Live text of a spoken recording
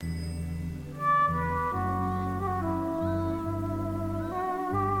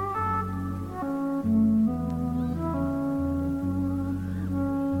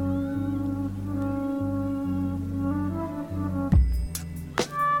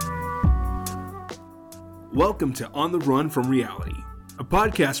Welcome to On the Run from Reality, a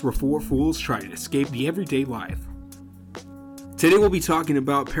podcast where four fools try to escape the everyday life. Today we'll be talking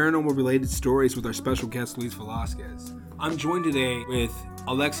about paranormal related stories with our special guest Luis Velasquez. I'm joined today with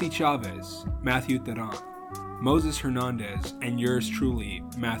Alexi Chavez, Matthew Theran, Moses Hernandez, and yours truly,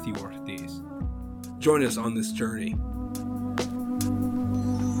 Matthew Ortiz. Join us on this journey.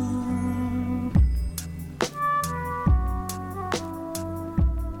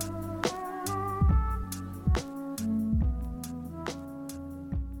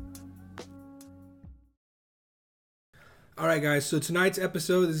 All right, guys. So tonight's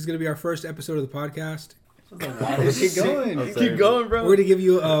episode, this is going to be our first episode of the podcast. Keep going. Keep going, bro. We're going to give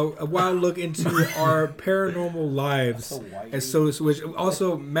you a wild look into our paranormal lives. Which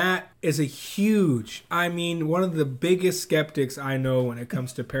also, Matt is a huge, one of the biggest skeptics I know when it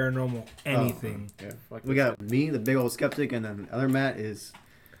comes to paranormal anything. Yeah. We got me, the big old skeptic, and then the other Matt is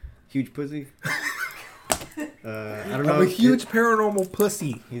huge pussy. I don't know. I'm a huge paranormal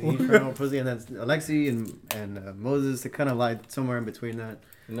pussy. He's a huge paranormal pussy, and then Alexi and Moses, they kind of lied somewhere in between that.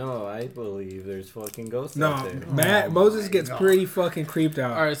 No, I believe there's fucking ghosts out there. Moses gets pretty fucking creeped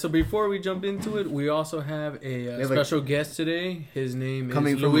out. All right, so before we jump into it, we also have a special guest today. His name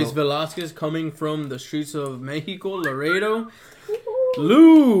is Luis Velasquez, coming from the streets of Mexico, Laredo.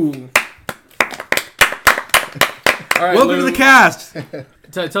 Lou! All right, welcome to the cast.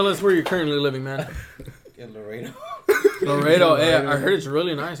 Tell us where you're currently living, man. In Laredo. Laredo, hey, I heard it's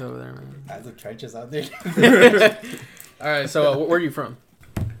really nice over there, man. Has the trenches out there. All right, so where are you from?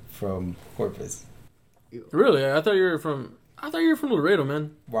 From Corpus. Really? I thought you were from Laredo,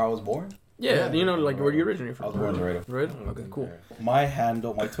 man. Where I was born? Yeah, where you originally from? I was born in Laredo. Laredo? Okay, cool. My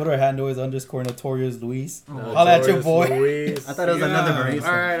Twitter handle is _Notorious Luis. Holla at your boy. Luis. I thought it was another barista.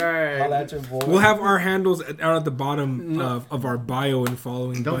 All right. Holla at your boy. We'll have our handles down at the bottom of our bio and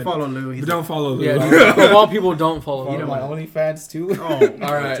following. Don't follow Lou. Don't follow Lou. Yeah, of all people, don't follow Follow me. my OnlyFans too. Oh,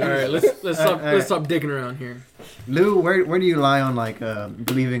 all right. Let's stop digging around here. Lou, where do you lie on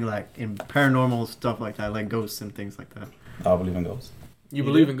believing in paranormal stuff like that, like ghosts and things like that? I believe in ghosts. You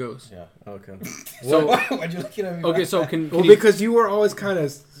believe in ghosts? Yeah. Okay. So why'd you look at me? Okay, so can because you were always kind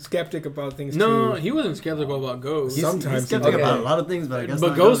of skeptic about things. No, too. he wasn't skeptical about ghosts. Sometimes he's skeptical about a lot of things, but I guess.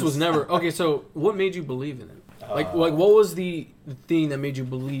 But ghosts was never. Okay, so what made you believe in it? Like what was the thing that made you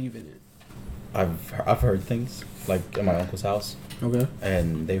believe in it? I've heard things like in my uncle's house. Okay.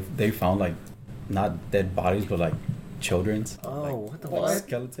 And they found not dead bodies, but children's. Oh, what the fuck?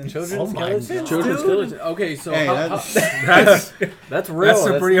 Skeletons. Children's skeletons. Okay, so hey, that's real. That's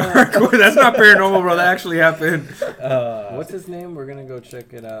pretty hardcore. That's not paranormal, bro. That actually happened. What's his name? We're gonna go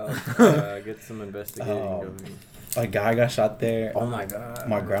check it out. Get some investigating going. A guy got shot there. Oh my god.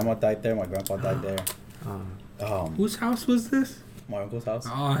 My grandma died there. My grandpa died there. Whose house was this? My uncle's house.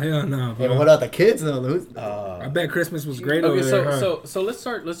 Oh hell no! Hey, what about the kids though, Lou? I bet Christmas was great over there. Okay, so let's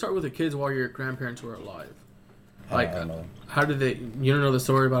start with the kids while your grandparents were alive. I don't know. How did they? You don't know the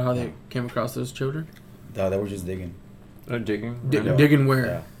story about how they came across those children? No, they were just digging. Digging. Digging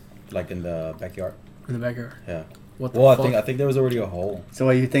where? Yeah, in the backyard. In the backyard. Yeah. What the fuck? I think there was already a hole. So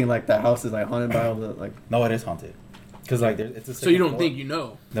what you think? The house is haunted by all the No, it is haunted. Because it's a. So you don't floor. think you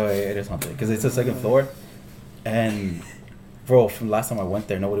know? No, it is haunted because it's a second floor, and bro, from last time I went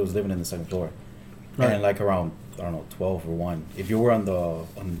there, nobody was living in the second floor, right. And around 12 or 1, if you were at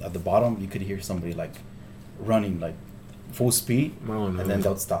the bottom, you could hear somebody running full speed, and then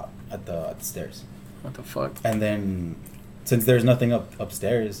they'll stop at the stairs. What the fuck? And then since there's nothing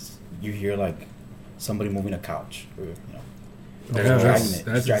upstairs, you hear somebody moving a couch, or that's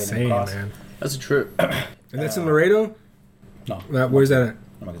insane, man. That's a trip. And that's in Laredo? No. Where's that at?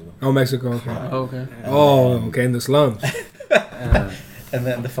 Mexico. Oh, Mexico. Okay. Okay. Okay, in the slums. And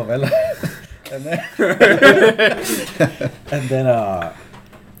then the favela. and then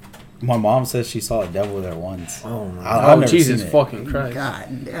my mom says she saw a devil there once. Oh my God. Jesus fucking Christ.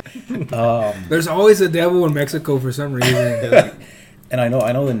 God damn. There's always a devil in Mexico for some reason. And I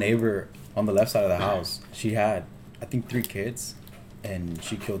know the neighbor on the left side of the house, she had, I think, 3 kids, and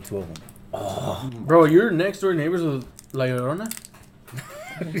she killed 2 of them. Oh. Bro, your next door neighbors with La Llorona?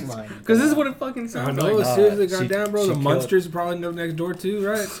 Because this is what it fucking sounds like. I know, seriously, goddamn, bro. The killed, monsters probably live next door too,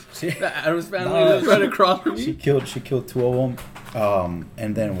 right? The Addams family lives right across from you. She killed 2 of them,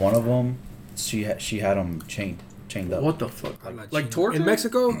 and then one of them, she had him chained chained up. What the fuck? Like torture in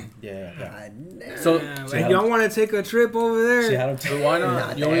Mexico? Yeah. So y'all want to take a trip over there? She had him. why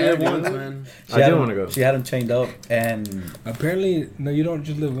not? You only live once, man. I do want to go. She had him chained up, and apparently, no, you don't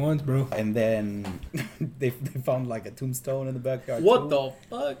just live once, bro. And then they found like a tombstone in the backyard. What the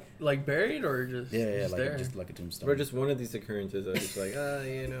fuck? Like buried or just just there? just like a tombstone. Bro, just one of these occurrences. I was just like,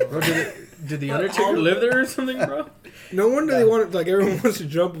 Bro, did the Undertaker live there or something, bro? No wonder they want like everyone wants to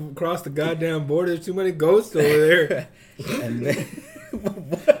jump across the goddamn border. There's too many ghosts over there. And then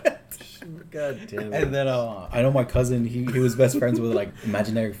what? God damn it. And then I know my cousin. He was best friends with like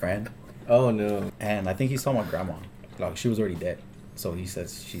imaginary friend. Oh no. And I think he saw my grandma. Like she was already dead. So he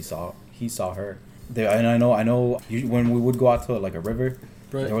says he saw her. And I know. When we would go out to like a river,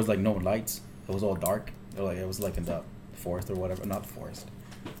 right. There was like no lights. It was all dark. It was like in the forest or whatever. Not the forest.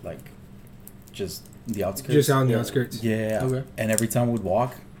 Like just the outskirts. Just on the outskirts. Yeah. Okay. And every time we'd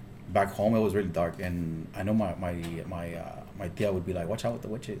walk back home, it was really dark. And I know my tia would be like, "Watch out with the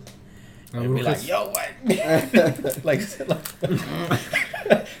witches." And we'd be like, "Yo, what?" like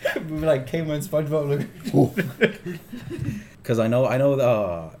we'd be like, "Caveman, SpongeBob." Because I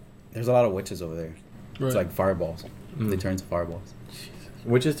know there's a lot of witches over there. Right. It's like fireballs. They turn into fireballs.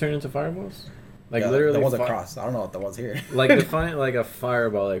 Witches turn into fireballs? Like yeah, literally the ones across. I don't know what the ones here. Like define like a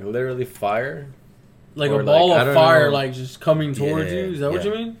fireball, like literally fire? Like a ball of fire like just coming towards you? Is that what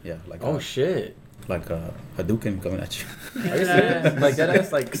you mean? Yeah, like shit. Like a Hadouken coming at you. Are you serious? Like that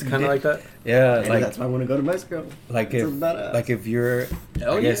ass, like kind of like that? Yeah, maybe like that's why I want to go to Mexico. Like if you're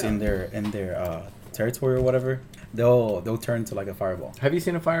I guess in their territory or whatever, they'll turn into like a fireball. Have you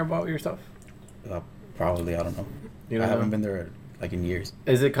seen a fireball yourself? Probably, I don't know. I haven't been there like in years.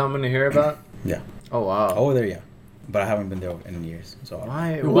 Is it common to hear about? Yeah. Oh wow. Over there, yeah. But I haven't been there in years. So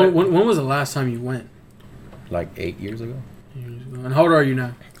why? When was the last time you went? Like 8 years ago. And how old are you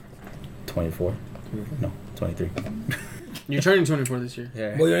now? 24. No, 23. You're turning 24 this year.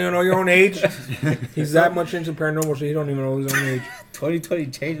 Yeah. Well, you don't know your own age. He's that much into paranormal shit. He don't even know his own age. 2020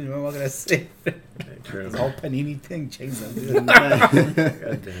 changed. What am I gonna say? This whole Panini thing changed.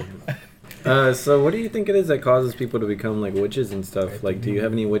 So what do you think it is that causes people to become like witches and stuff? Like, do you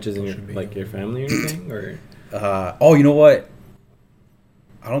have any witches in your family or anything? Or you know what?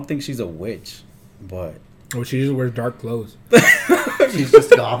 I don't think she's a witch, but she just wears dark clothes. She's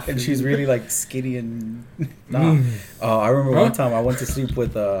just goth, and she's really like skinny and. I remember one time I went to sleep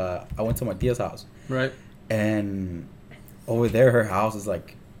with. I went to my tia's house. Right. And over there, her house is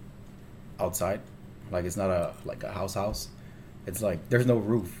like outside, like it's not a house. It's like there's no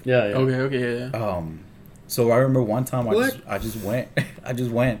roof. Yeah. Okay. Yeah. So I remember one time I just went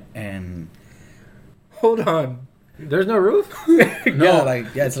and. Hold on. There's no roof? No.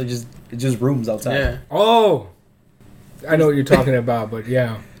 It's like just rooms outside. Yeah. Oh, I know what you're talking about, but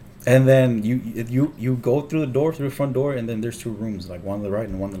yeah. And then you go through the front door, and then there's two rooms, like one on the right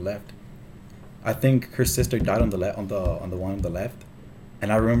and one on the left. I think her sister died on the one on the left,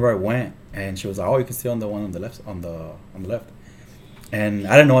 and I remember I went, and she was like, "Oh, you can stay on the one on the left, on the left." And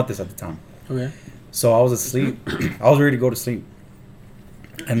I didn't know this at the time. Okay. So I was asleep. I was ready to go to sleep,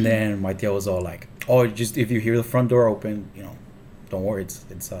 and then my tia was all like, "Oh, just if you hear the front door open, don't worry, it's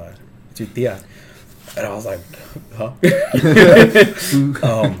your tia." And I was like, "Huh?"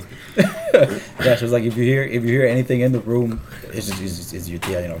 Yeah, she was like, "If you hear anything in the room, it's your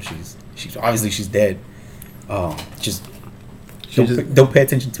tia. She's obviously she's dead. Just don't pay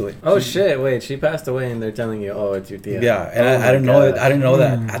attention to it." Oh shit! Wait, she passed away, and they're telling you, "Oh, it's your tia." Yeah, and I didn't know that. I didn't know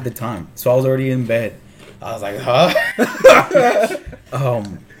that at the time. So I was already in bed. I was like, "Huh?"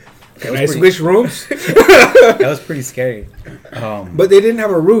 Can I switch rooms? That was pretty scary. But they didn't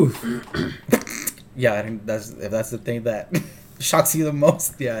have a roof. Yeah, I think that's the thing that shocks you the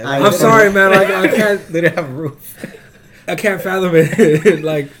most. Yeah, I'm sorry, man. I can't. They didn't have a roof. I can't fathom it.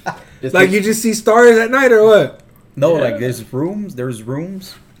 like you just see stars at night or what? No, like there's rooms,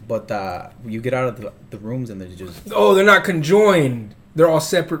 but you get out of the rooms and there's just. Oh, they're not conjoined. They're all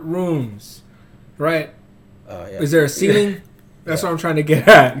separate rooms, right? Yeah. Is there a ceiling? That's what I'm trying to get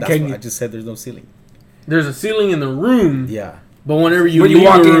at. That's what I just said. There's no ceiling. There's a ceiling in the room. Yeah. But whenever you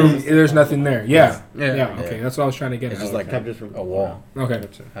walk the room, in, there's nothing there. Yeah. Yeah. Okay, that's what I was trying to get It's at. just like a wall. Okay.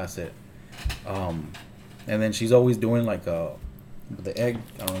 That's it. And then she's always doing like the egg.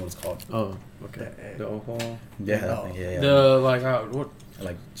 I don't know what it's called. Oh, okay. The opal. Yeah. The what?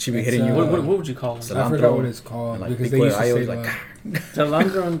 Like she be hitting you. What would you call it? I forgot what it's called like because they used to say like.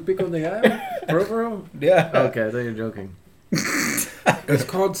 Cilantro and pico de gallo. Bro. Yeah. Okay, I thought you were joking. It's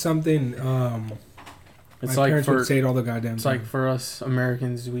called something. It's my like parents would say it all the goddamn. It's like for us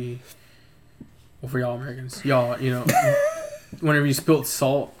Americans, for y'all Americans, y'all, whenever you spilt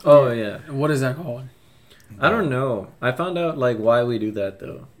salt. Oh yeah. What is that called? I don't know. I found out like why we do that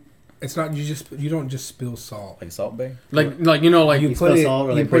though. It's not you don't just spill salt. Like Salt Bay? Like you know, like You spill salt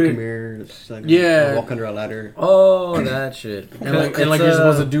or like break a mirror. Like, yeah. Walk under a ladder. Oh, that shit. and like you're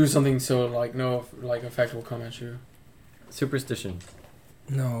supposed to do something so like no like effect will come at you. Superstition.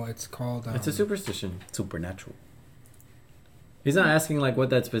 No, it's called. It's a superstition. Supernatural. He's not asking like what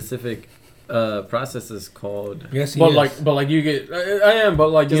that specific process is called. Yes, but like you get. I am, but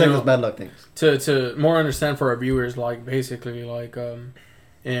like just you like know, those bad luck things. To more understand for our viewers, like basically like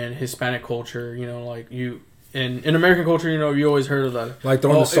in Hispanic culture, you know, like you in American culture, you know, you always heard of that, like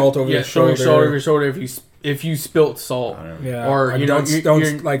throwing the salt over your shoulder. Throwing salt over your shoulder if you spilt salt. Yeah, or you know,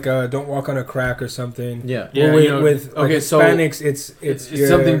 don't walk on a crack or something. Yeah, yeah. With, you know, with like Hispanics, it's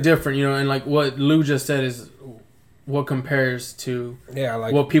something different, you know, and like what Lou just said is what compares to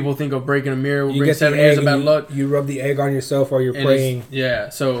like what people think of breaking a mirror. Will you bring get 7 years of bad luck. You rub the egg on yourself while you're praying. Yeah,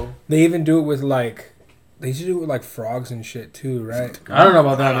 so they even do it with like they used to do it with like frogs and shit too, right? I don't know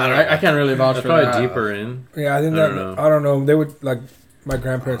about that, man. I can't really vouch for probably that. Deeper in. Yeah, I think I don't know. They would like my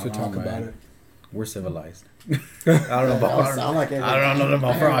grandparents would talk about it. We're civilized. I don't know about. I don't know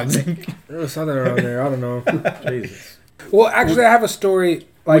about frogs. There's something around there. I don't know. Jesus. Well, actually, I have a story.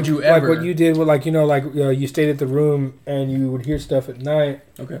 Like, would you ever? Like what you did with, like, you know, like you stayed at the room and you would hear stuff at night.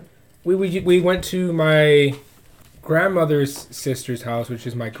 Okay. We went to my grandmother's sister's house, which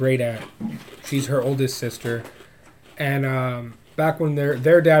is my great aunt. She's her oldest sister, and back when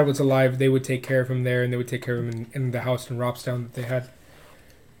their dad was alive, they would take care of him there, and they would take care of him in the house in Robstown that they had.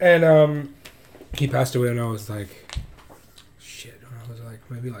 And he passed away when I was like, when I was like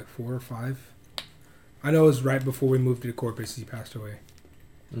maybe like 4 or 5. I know it was right before we moved to Corpus. He passed away.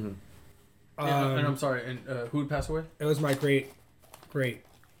 Mm-hmm. And I'm sorry. And who passed away? It was my great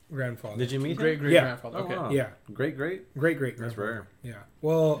grandfather. Did you meet great him? grandfather? Oh, Okay. wow. Yeah. Great. Great. That's rare. Yeah.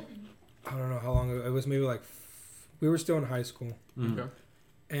 Well, I don't know how long ago. It was maybe like we were still in high school. Mm-hmm. Okay.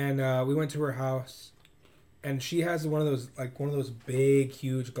 And we went to her house, and she has one of those big,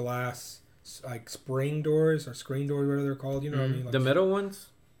 huge glass like spring doors or screen doors, whatever they're called. You know what I mean? Like, The metal ones?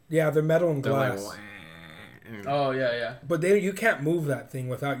 Yeah, they're metal and They're glass. like, Oh yeah. But you can't move that thing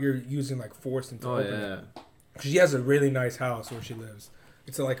without you're using like force to open it. yeah. She has a really nice house where she lives.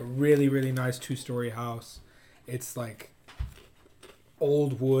 It's like a really, really nice 2-story house. It's like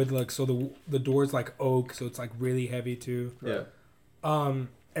old wood, like so the door's like oak, so it's like really heavy too. Yeah.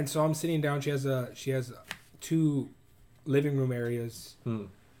 And so I'm sitting down. She has 2 living room areas,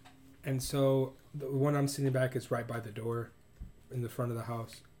 and so the one I'm sitting back is right by the door, in the front of the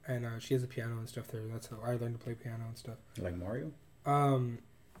house. And she has a piano and stuff there. That's how I learned to play piano and stuff. Like Mario?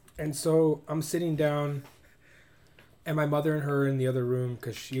 And so I'm sitting down, and my mother and her in the other room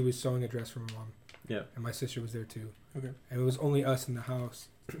because she was sewing a dress for my mom. Yeah. And my sister was there too. Okay. And it was only us in the house.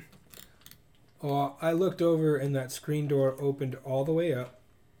 Well, I looked over, and that screen door opened all the way up.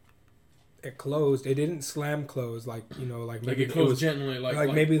 It closed. It didn't slam close like maybe it closed gently,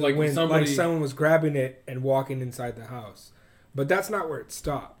 like maybe the wind, somebody... like someone was grabbing it and walking inside the house. But that's not where it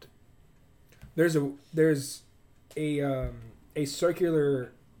stopped. There's a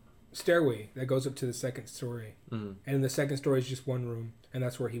circular stairway that goes up to the second story, and the second story is just one room, and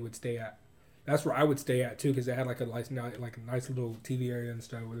that's where he would stay at. That's where I would stay at too, because they had like a nice little TV area and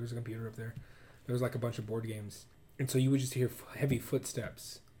stuff. Where there was a computer up there. There was like a bunch of board games, and so you would just hear heavy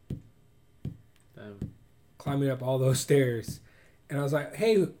footsteps climbing up all those stairs. And I was like,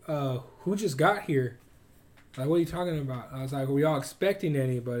 "Hey, who just got here?" Like, what are you talking about? I was like, were y'all expecting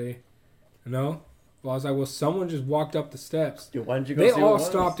anybody? No? Well, I was like, well, someone just walked up the steps. Dude, why didn't you go they see all who it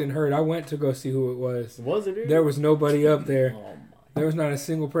stopped and heard. I went to go see who it was. Was it, dude? There was nobody up there. Oh, there was not a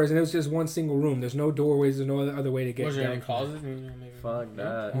single person. It was just one single room. There's no doorways. There's no other way to get Was there down. any closets? Fuck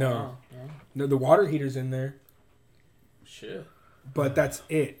that. No. No, the water heater's in there. Shit. But that's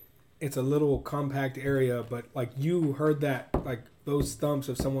it. It's a little compact area, but like you heard that, like those thumps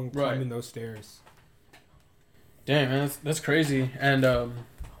of someone climbing those stairs. Damn, man, that's crazy. And did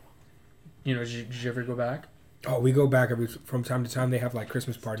you ever go back? Oh, we go back from time to time. They have like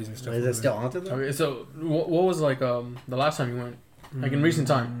Christmas parties and stuff. Is it still haunted though? Okay, so what was like the last time you went? Like in recent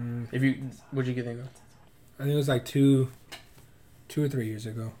time, what'd you think of? I think it was like 2 or 3 years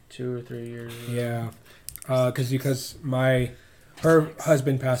ago. 2 or 3 years ago. Yeah, because her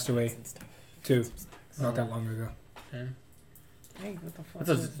husband passed away too, not that long ago. Yeah. Hey, what the fuck?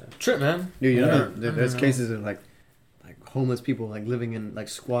 That's a trip, man. Dude, you know, there's cases of like homeless people like living in like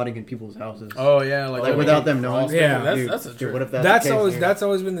squatting in people's houses. Oh yeah, like without them knowing. Yeah, that's a trip. Dude, what if that's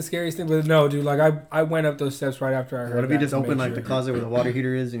always been the scariest thing. But no, dude, like I went up those steps right after I heard. What if you just opened like the closet where the water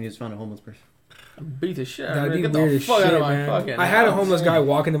heater is and you just found a homeless person? Beat the shit. That'd be Get weird the as fuck shit, out of my man. fucking I had a house. homeless guy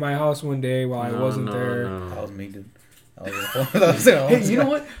walk into my house one day while I wasn't there. That was me, dude. Hey, you know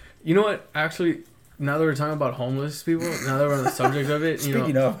what? You know what? Actually, now that we're talking about homeless people, now that we're on the subject of it,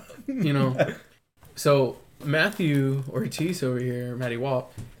 you know, so Matthew Ortiz over here, Matty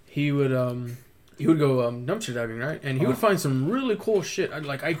Walt, he would go dumpster diving, right? And he would find some really cool shit.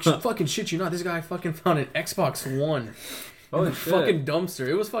 I fucking shit you not, this guy fucking found an Xbox One in the fucking dumpster.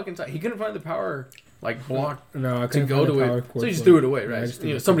 It was fucking tight. He couldn't find the power block No, I to couldn't go find the to power it, cord so he just for threw it. it away, Yeah, I right? just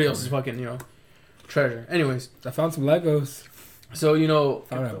threw it Somebody away. else's fucking treasure. Anyways, I found some Legos. so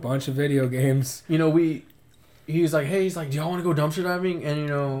Found a bunch of video games. He was like, hey, do y'all want to go dumpster diving? And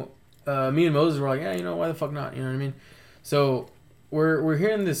me and Moses were like, yeah, why the fuck not? You know what I mean? So we're here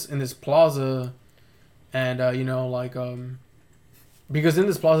in this plaza, and because in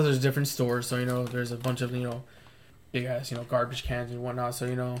this plaza there's different stores, so there's a bunch of big ass garbage cans and whatnot.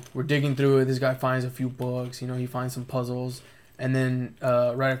 So we're digging through it. This guy finds a few books. He finds some puzzles, and then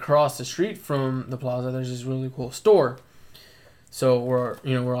right across the street from the plaza there's this really cool store. So we're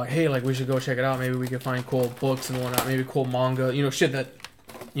like, hey, we should go check it out. Maybe we could find cool books and whatnot. Maybe cool manga. Shit that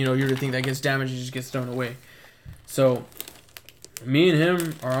you're the thing that gets damaged and just gets thrown away. So me and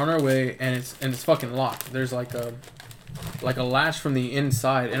him are on our way, and it's fucking locked. There's like a latch from the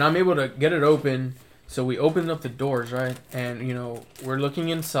inside, and I'm able to get it open. So we opened up the doors, right? And we're looking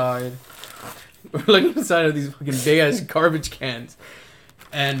inside. We're looking inside of these fucking big ass garbage cans,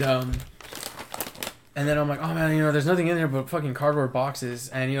 and then I'm like, oh man, there's nothing in there but fucking cardboard boxes.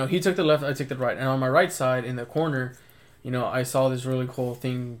 And he took the left, I took the right. And on my right side in the corner, I saw this really cool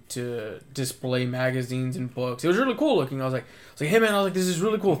thing to display magazines and books. It was really cool looking. I was like, hey man, this is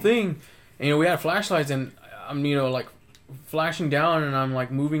really cool thing. And we had flashlights, and I'm flashing down, and I'm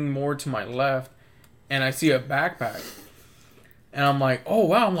moving more to my left, and I see a backpack. And I'm like, oh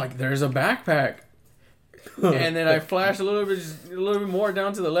wow, there's a backpack. And then I flash a little bit more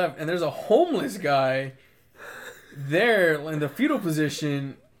down to the left, and there's a homeless guy there in the fetal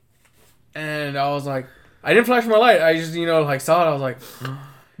position. And I was like, I didn't flash my light. I just saw it. I was like,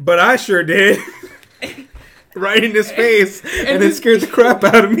 but I sure did. Right in his face, and it scared the crap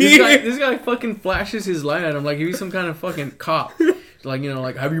out of me. This guy fucking flashes his light at him like he's some kind of fucking cop. Have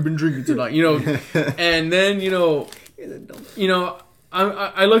you been drinking tonight? And then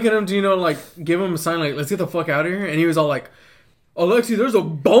I look at him to give him a sign let's get the fuck out of here, and he was all like, Alexi, there's a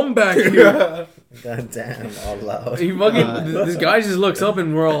bum back here. God damn, all loud. He fucking this guy just looks up,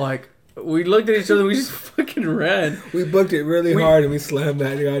 and we're all like, we looked at each other, we just fucking ran. We booked it really hard, and we slammed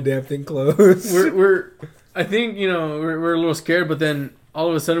that goddamn thing closed. I think we're a little scared, but then all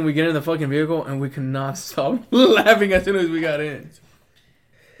of a sudden we get in the fucking vehicle, and we could not stop laughing as soon as we got in.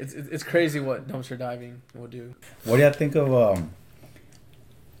 It's crazy what dumpster diving will do. What do you think of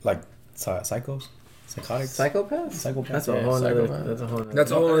psychos? Psychotics? Psychopaths? That's a whole other. That's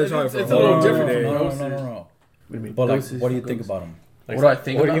a whole other topic. It's a little different. No. But what do you think about them? What do I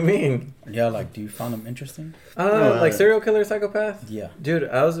think? What about do you mean? Yeah, do you find them interesting? Serial killer, psychopath? Yeah. Dude,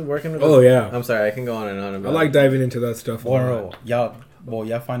 I was working with. Yeah. I'm sorry, I can go on and on about. I like diving into that stuff. Y'all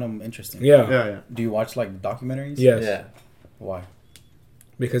find them interesting. Yeah. Do you watch documentaries? Yes. Yeah. Why?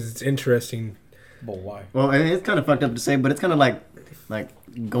 Because it's interesting. But why? Well, and it's kind of fucked up to say, but it's kind of like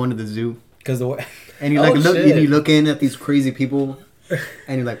going to the zoo. Because the way and you you look in at these crazy people,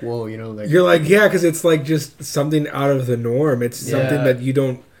 and you're like, whoa, you're like, yeah, because it's just something out of the norm. It's something that you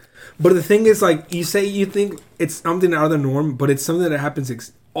don't. But the thing is, you say you think it's something out of the norm, but it's something that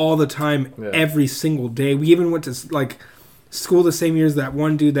happens all the time, every single day. We even went to school the same year as that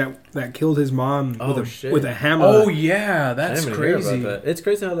one dude that killed his mom with a hammer. Oh yeah, that's crazy. That. It's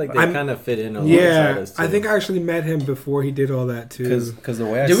crazy how they kind of fit in. I think I actually met him before he did all that too. Because the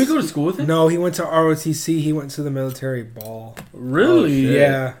way did we go to school with him? No, he went to ROTC. He went to the military ball. Really?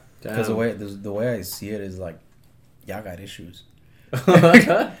 Yeah. Because the way I see it is y'all got issues.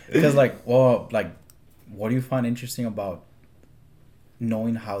 Because what do you find interesting about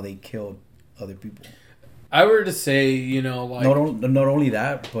knowing how they killed other people? I were to say, not only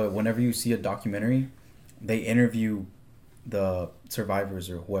that, but whenever you see a documentary, they interview the survivors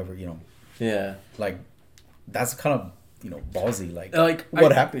or whoever, Yeah. That's kind of, ballsy.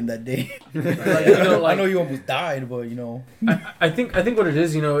 What happened that day? I know you almost died, but I think what it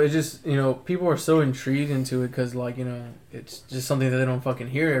is, it's just people are so intrigued into it because it's just something that they don't fucking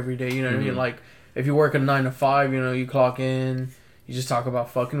hear every day. You know what I mean? If you work a 9 to 5, you clock in. You just talk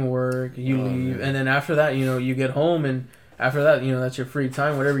about fucking work, you leave, and then after that, you get home, and after that, that's your free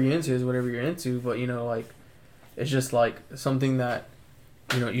time. Whatever you're into is whatever you're into, but, it's just, something that,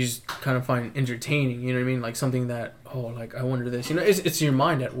 you just kind of find entertaining, you know what I mean? Something that, I wonder this. It's your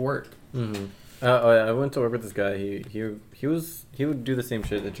mind at work. Mm-hmm. I went to work with this guy. He would do the same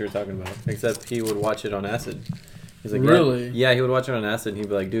shit that you were talking about, except he would watch it on acid. He's like, Really? Yeah, he would watch it on acid. And he'd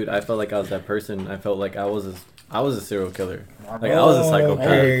be like, dude, I felt like I was that person. I felt like I was a serial killer. Like I was a psychopath.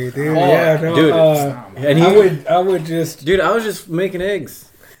 Okay, dude. Oh, Yeah, no, dude. And he I would just. Dude, I was just making eggs,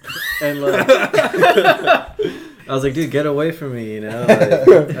 and like, I was like, dude, get away from me, you know.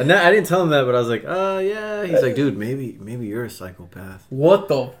 Like, and I didn't tell him that, but I was like, yeah. He's like, dude, maybe you're a psychopath. What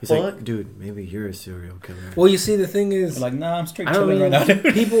the He's fuck? like, dude, maybe you're a serial killer. Well, you see, the thing is, Like, nah, I'm straight I don't chilling right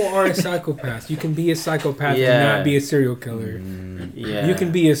now. people are psychopaths. You can be a psychopath Yeah. and not be a serial killer. Yeah, You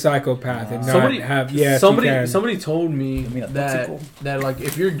can be a psychopath and not Somebody- have. Yes, you can. somebody told me You mean a that toxical? like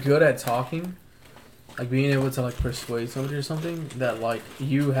if you're good at talking, like being able to like persuade somebody or something, that like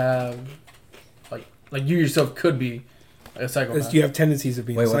you have like you yourself could be a psychopath. You have tendencies of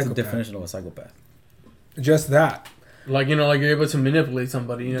being Wait, a what's the psychopath. definition of a psychopath? Just that. Like, you know, like you're able to manipulate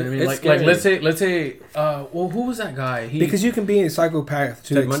somebody. You know what I mean? It's Like scary. let's say, well, who was that guy? Because you can be a psychopath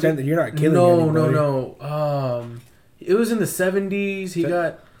to the Ted Bundy? extent that you're not killing no, anybody. it was in the 70s. He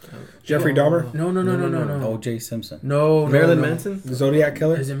got Jeffrey Dahmer? No. O.J. Simpson. No, Marilyn no. Manson. The Zodiac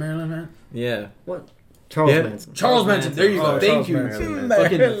Killer? Is it Marilyn Manson? Yeah, Charles Yeah. Manson. Charles Manson. There you go. Oh, Thank Charles you. Manson.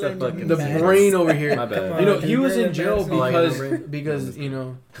 Fucking Fucking the Manson. brain over here. My bad. You know, he was in jail Marilyn Manson. because you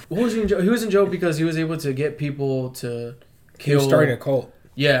know, what was he in jail? He was in jail because he was able to get people to He was kill. starting a cult.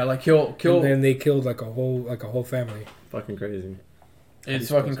 Yeah, like kill. And then they killed like a whole family. fucking crazy. It's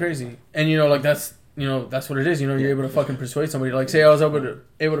fucking crazy. And you know, like that's what it is. You know, you're able to fucking persuade somebody. Like, say I was able to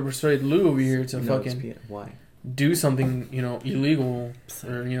persuade Lou over here to fucking Why? do something, you know, illegal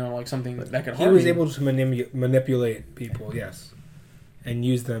or you know, like something that could He harm was me. able to manipulate people, yes. And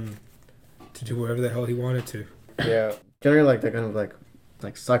use them to do whatever the hell he wanted to. Yeah. Generally, like they're kind of like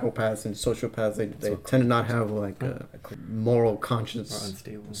psychopaths and sociopaths. They tend to not have like a moral Or conscience,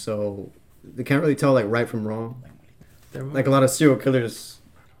 unstable. so they can't really tell like right from wrong. They're Like a lot of serial killers,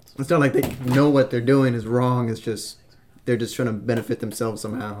 it's not like they know what they're doing is wrong. It's just they're just trying to benefit themselves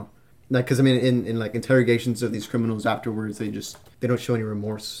somehow. Like, because I mean, in like interrogations of these criminals afterwards, they don't show any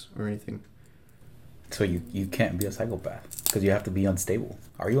remorse or anything. So you can't be a psychopath because you have to be unstable.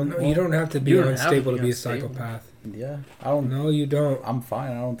 Are you? No, you don't have to be You don't have to unstable be to be a unstable. psychopath. Yeah, I don't. No, you don't. I'm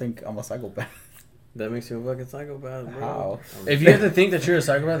fine. I don't think I'm a psychopath. That makes you a fucking psychopath, bro. How? If you have to think that you're a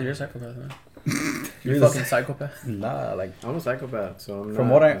psychopath, you're a psychopath, man. You're a the fucking psychopath. Nah, like I'm a psychopath, so I'm from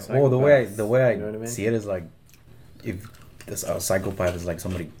not what a I the way I psychopath. You know what I mean? see it is like if a psychopath is like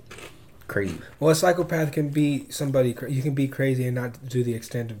somebody crazy. Well, a psychopath can be somebody. You can be crazy and not to the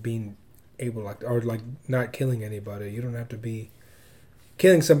extent of being able, like, or like not killing anybody. You don't have to be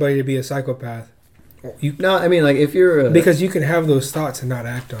killing somebody to be a psychopath. You No, I mean like if you're because you can have those thoughts and not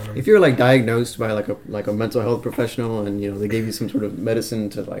act on them. if you're like diagnosed by like a mental health professional and they gave you some sort of medicine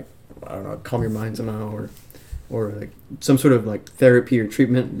to like I don't know calm your mind somehow or like some sort of like therapy or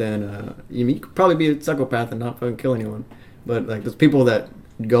treatment, then you could probably be a psychopath and not fucking kill anyone. But like those people that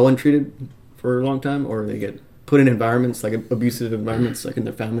go untreated for a long time or they get put in environments like abusive environments like in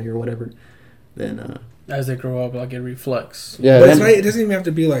their family or whatever, then As they grow up, like it reflects. yeah. But then- it doesn't even have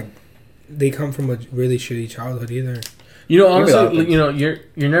to be like they come from a really shitty childhood either. You know, Maybe honestly, that you know, you're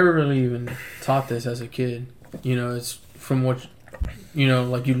never really even taught this as a kid. You know, it's from what you know,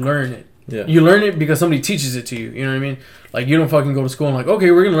 like you learn it. Yeah. You learn it because somebody teaches it to you. You know what I mean? Like you don't fucking go to school and like,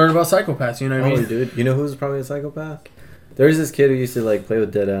 okay, we're gonna learn about psychopaths. You know what I Oh, mean? dude, you know who's probably a psychopath? There's this kid who used to like play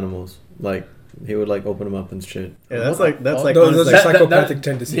with dead animals. Like he would like open them up and shit. yeah, that's like Those honestly- are That- psychopathic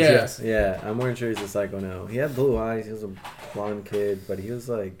tendencies. yeah. Yes. Yeah, I'm more sure he's a psycho now. He had blue eyes. He was a blonde kid, but he was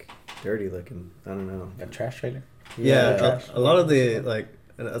like dirty looking. I don't know. A trash trailer. yeah, a lot of the like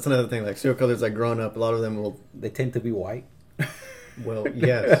that's another thing. Like serial killers, like growing up, a lot of them will. They tend to be white. Well,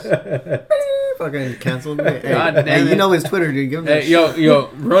 yes. Fucking canceled me. Hey, God damn hey, it. you know his Twitter, dude. Give him that Hey, yo,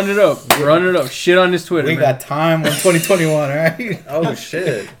 run it up, shit on his Twitter. We man. got time on 2021, all right? Oh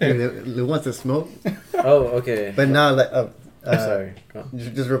shit. shit. Who wants to smoke? Oh, okay. But now, like, I'm sorry. Go on.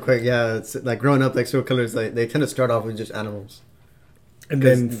 just real quick, yeah. It's like growing up, like serial killers, like they tend to start off with just animals. And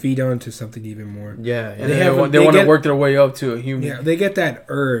then feed on to something even more. Yeah, And yeah. they have- want they to get- work their way up to a human. Yeah, they get that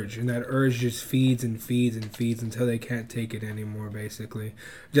urge, and that urge just feeds and feeds and feeds until they can't take it anymore, basically.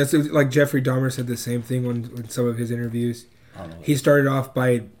 Just like Jeffrey Dahmer said the same thing in some of his interviews. I don't know. He started off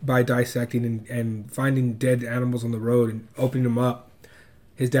by dissecting and finding dead animals on the road and opening them up.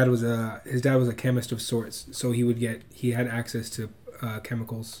 His dad was a chemist of sorts, so he had access to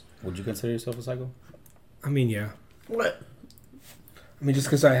chemicals. Would you consider yourself a psycho? I mean, yeah. What? I mean, just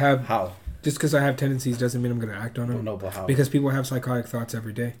because I have How? tendencies doesn't mean I'm going to act on I don't them. know, but how? Because people have psychotic thoughts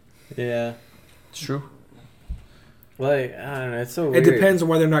every day. Yeah. It's true. Like, I don't know, it's so It weird. depends on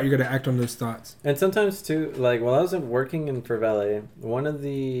whether or not you're gonna act on those thoughts. And sometimes too, like while I was working in for valet, one of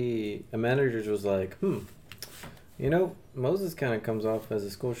the managers was like, Moses kind of comes off as a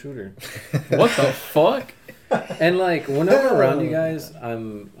school shooter. What the fuck? And like whenever around you guys,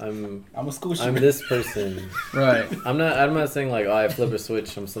 I'm a school shooter. I'm this person. Right. I'm not saying like, oh, I flip a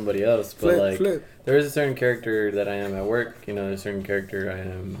switch, I'm somebody else, but there is a certain character that I am at work, there's a certain character I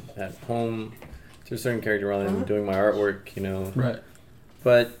am at home, there's a certain character while I'm doing my artwork, Right.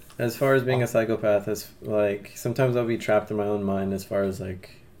 But as far as being a psychopath, as like sometimes I'll be trapped in my own mind as far as like,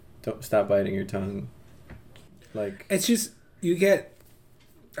 don't stop biting your tongue. Like It's just you get.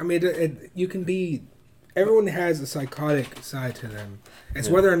 I mean, you can be. Everyone has a psychotic side to them. It's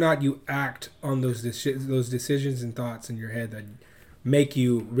whether or not you act on those decisions and thoughts in your head that make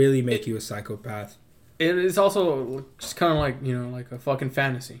you a psychopath. It is also just kind of like, like a fucking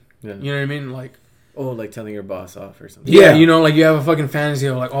fantasy. Yeah. You know what I mean? Like, like telling your boss off or something. Yeah. like you have a fucking fantasy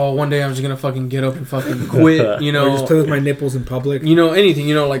of like, oh, one day I'm just gonna fucking get up and fucking quit. Or just play with my nipples in public.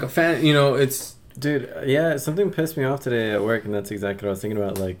 Anything. Like a fan. It's. Dude, yeah, something pissed me off today at work, and that's exactly what I was thinking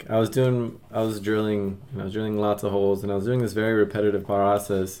about. Like, I was drilling lots of holes, and I was doing this very repetitive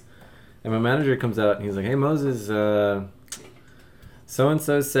process. And my manager comes out, and he's like, "Hey, Moses, so and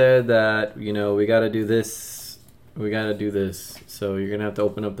so said that we got to do this, So you're gonna have to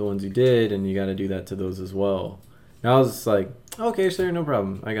open up the ones you did, and you got to do that to those as well." And I was just like, "Okay, sure, no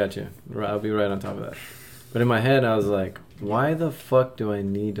problem. I got you. I'll be right on top of that." But in my head, I was like, "Why the fuck do I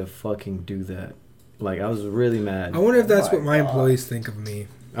need to fucking do that?" Like, I was really mad. I wonder if that's what my employees think of me.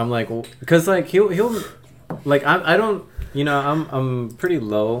 I'm like, because like he'll like I don't I'm pretty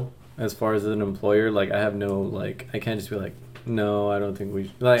low as far as an employer. Like, I have no like I can't just be like, no, I don't think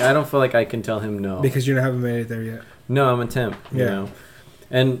we like I don't feel like I can tell him no Because you haven't made it there yet. No, I'm a temp. Yeah.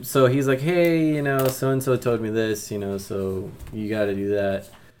 And so he's like, hey, so and so told me this, so you got to do that.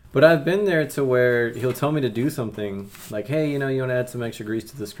 But I've been there to where he'll tell me to do something like, hey, you want to add some extra grease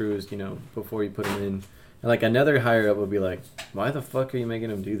to the screws, before you put them in. And like another higher up will be like, why the fuck are you making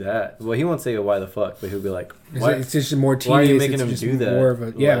him do that? Well, he won't say why the fuck, but he'll be like, why, it's just more tedious. why are you making it's him just do that? More of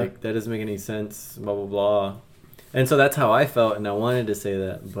a, yeah. Like, that doesn't make any sense, blah, blah, blah. And so that's how I felt, and I wanted to say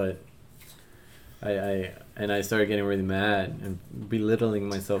that, but I started getting really mad and belittling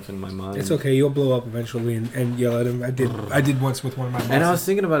myself in my mind. It's okay. You'll blow up eventually and yell at him. I did once with one of my bosses. And I was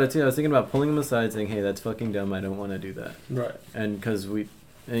thinking about it too. I was thinking about pulling him aside, saying, "Hey, that's fucking dumb. I don't want to do that." Right. And because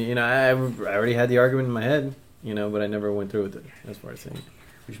I already had the argument in my head, but I never went through with it. As far as saying,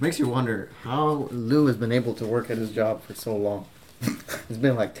 Which makes you wonder how Lou has been able to work at his job for so long. It's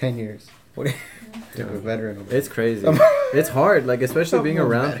been like 10 years. What? A veteran. It's crazy. It's hard, like especially being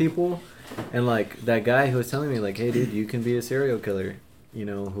around people. And like that guy who was telling me, like, hey dude, you can be a serial killer,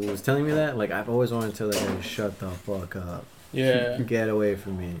 who was telling me that, like, I've always wanted to tell that guy, shut the fuck up. Yeah. Get away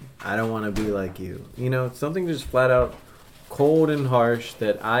from me. I don't want to be like you. Something just flat out cold and harsh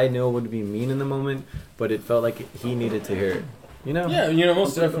that I know would be mean in the moment, but it felt like he needed to hear it. Yeah,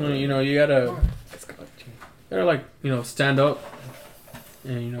 most definitely, you gotta like, stand up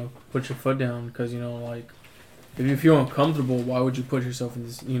and, put your foot down because, like, if you feel uncomfortable, why would you put yourself in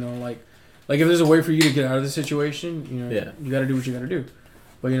this, like if there's a way for you to get out of the situation, you gotta do what you gotta do.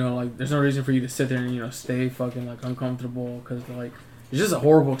 But, like, there's no reason for you to sit there and, stay fucking, like, uncomfortable because, like, it's just a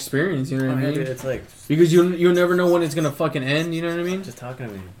horrible experience, you know what I mean? It's like... Because you'll never know when it's gonna fucking end, you know what I mean? Just talking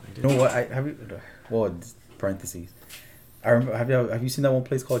to me. You know what? Parentheses. I remember, have you seen that one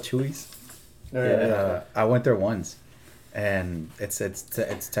place called Chewy's? Yeah. I went there once, and it's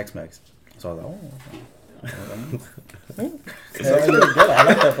Tex-Mex. So I was like, it's really good. I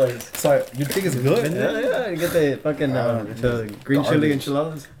like that place. So you think it's good? Yeah. You get the fucking the green chili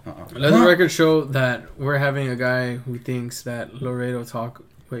enchiladas. Let the record show that we're having a guy who thinks that Laredo Taco...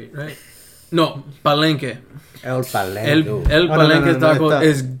 Wait, right? No, Palenque. El Palenque. El Palenque Taco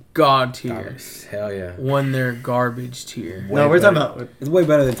is god tier. Hell yeah. Won their garbage tier. No, we're talking about... It's way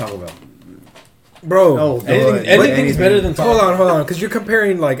better than Taco Bell. Bro, anything's better than Taco Bell. Hold on, because you're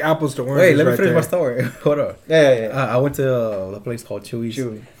comparing like apples to oranges. Wait, let me right finish there. my story. Hold on. Yeah. I went to a place called Chewy's,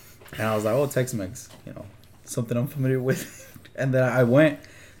 and I was like, "Oh, Tex-Mex, something I'm familiar with." And then I went.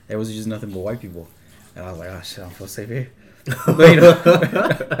 It was just nothing but white people, and I was like, "Oh shit, I don't feel safe here." But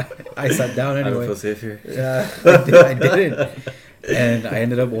I sat down anyway. I don't feel safe here. Yeah, I didn't, and I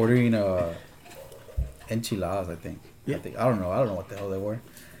ended up ordering enchiladas. I think. Yeah. I don't know what the hell they were.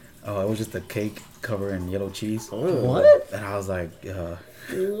 It was just a cake covered in yellow cheese. Oh. What? And I was like,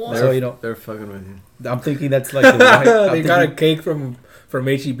 What? so They're fucking with you. I'm thinking that's like the white. They got a cake from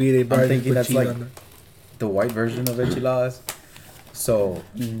HEB. They brought I'm it thinking with that's cheese like on it. the white version of enchiladas. So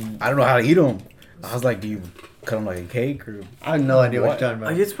I don't know how to eat them. I was like, do you cut them like a cake or? I have no idea what What? you're talking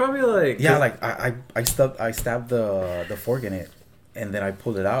about. It's probably like Yeah, like I stabbed the fork in it, and then I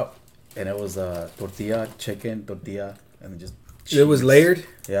pulled it out, and it was tortilla, chicken tortilla, and just It was cheese. layered.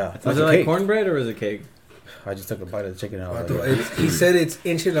 Yeah, was it a like cake. cornbread or was it cake? I just took a bite of the chicken and I was like, He said it's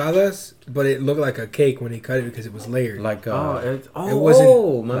enchiladas, but it looked like a cake when he cut it because it was layered. like it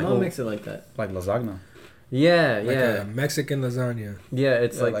wasn't my like- mom makes it like that. like lasagna. Yeah, like yeah, a Mexican lasagna. yeah.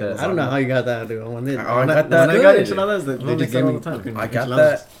 It's Yeah, like like that. I don't know how you got that, dude. When I got that. When I got Good. enchiladas, they Mom just makes gave that all me the time. fucking I got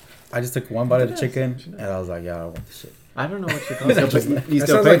enchiladas. that. I just took one bite of the chicken and I was like, yeah, I want this shit. I don't know what she You calls still it. pay- you That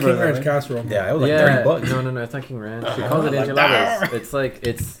still sounds pay like for King that, Ranch right? casserole. Yeah, it was like Yeah, $30. no, it's not King Ranch. She calls it Like, enchiladas. It's like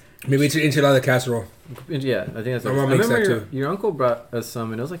it's. Maybe it's an enchilada casserole. Yeah, I think that's. My what mom I makes that remember too. your uncle brought us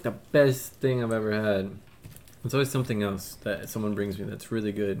some, and it was like the best thing I've ever had. It's always something else that someone brings me that's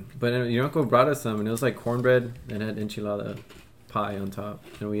really good. But your uncle brought us some, and it was like cornbread and had enchilada pie on top,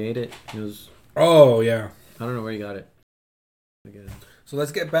 and we ate it. It was. Oh yeah. I don't know where you got it. I guess. So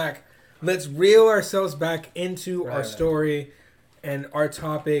let's get back. Let's reel ourselves back into our Right. story and our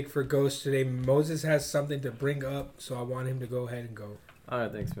topic for Ghost today. Moses has something to bring up, so I want him to go ahead and go. All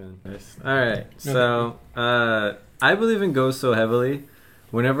right, thanks, man. Nice. All right, so I believe in ghosts so heavily.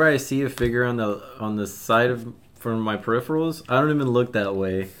 Whenever I see a figure on the side of from my peripherals, I don't even look that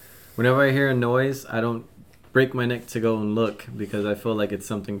way. Whenever I hear a noise, I don't break my neck to go and look because I feel like it's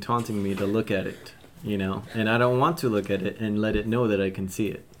something taunting me to look at it, you know. And I don't want to look at it and let it know that I can see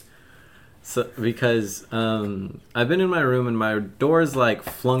it. So because I've been in my room and my door is like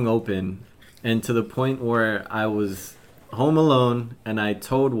flung open, and to the point where I was home alone and I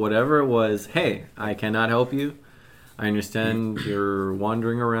told whatever it was, hey, I cannot help you. I understand you're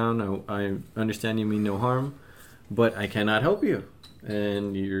wandering around. I understand you mean no harm, but I cannot help you.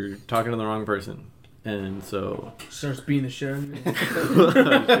 And you're talking to the wrong person. And so... Starts beating the shit out of me.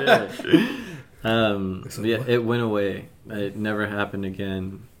 Yeah, it went away. It never happened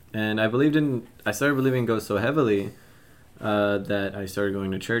again. And I started believing in ghosts so heavily that I started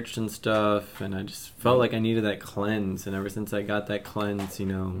going to church and stuff, and I just felt like I needed that cleanse. And ever since I got that cleanse, you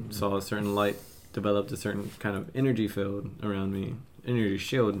know, saw a certain light, developed a certain kind of energy field around me, energy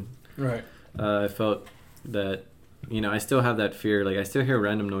shield. Right. I felt that, you know, I still have that fear. Like, I still hear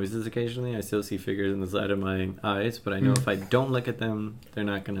random noises occasionally. I still see figures in the side of my eyes, but I know if I don't look at them, they're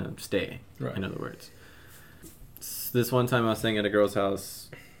not going to stay, Right. in other words. This one time I was staying at a girl's house.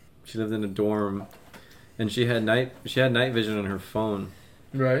 She lived in a dorm, and she had night vision on her phone.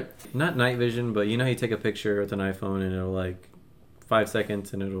 Right. Not night vision, but you know how you take a picture with an iPhone and it'll like 5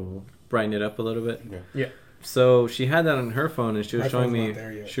 seconds and it'll brighten it up a little bit. Yeah. So she had that on her phone, and she was My showing phone's me not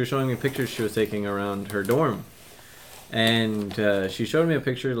there yet. she was showing me pictures she was taking around her dorm, and she showed me a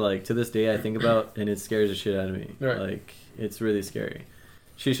picture like to this day I think about, and it scares the shit out of me. Right. Like, it's really scary.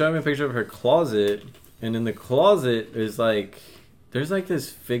 She showed me a picture of her closet, and in the closet is like there's like this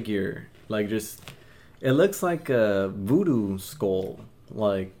figure, like just it looks like a voodoo skull,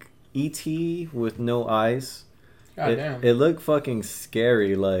 like E.T. with no eyes. God damn. It looked fucking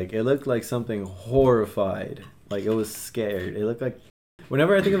scary. Like, it looked like something horrified. Like, it was scared. It looked like...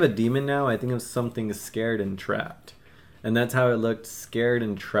 Whenever I think of a demon now, I think of something scared and trapped. And that's how it looked, scared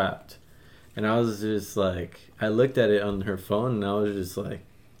and trapped. And I was just like... I looked at it on her phone, and I was just like,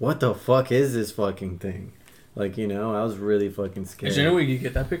 what the fuck is this fucking thing? Like, you know, I was really fucking scared. Is there any way you could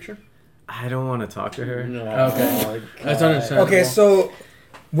get that picture? I don't want to talk to her. No. Okay. That's understandable. Okay, so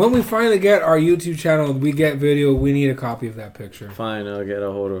when we finally get our YouTube channel, we get video. We need a copy of that picture. Fine, I'll get a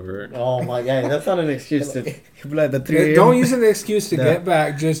hold of her. Oh my god, that's not an excuse to. Like the 3 a.m. Don't use an excuse to Yeah. get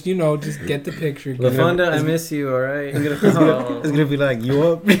back. Just just get the picture. LaFonda, I miss you, alright? It's gonna be like, you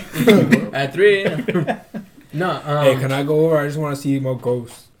up? At 3 a.m. No. Hey, can I go over? I just want to see more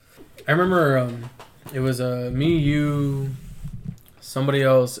ghosts. I remember it was me, you, somebody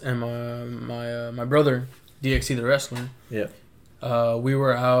else, and my brother, DXC the wrestler. Yeah. We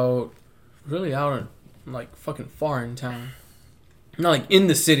were really out like fucking far in town. Not like in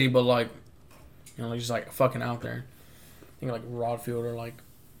the city, but like, you know, like just like fucking out there. I think like Rodfield or like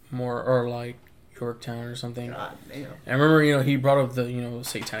or like Yorktown or something. God damn. And I remember, you know, he brought up the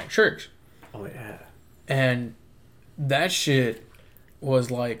Satanic Church. Oh, yeah. And that shit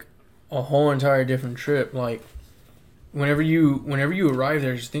was like a whole entire different trip. Like whenever you arrive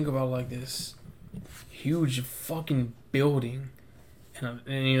there, just think about like this huge fucking building, and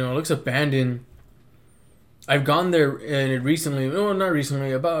you know, it looks abandoned. I've gone there and not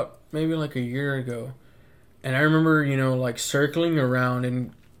recently, about maybe like a year ago, and I remember, you know, like circling around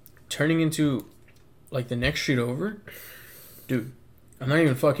and turning into like the next street over, dude. I'm not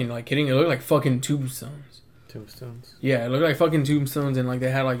even fucking like kidding. It looked like fucking tombstones. Tombstones. Yeah, it looked like fucking tombstones, and like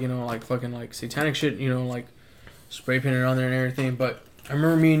they had like, you know, like fucking like satanic shit, you know, like spray painted on there and everything. But I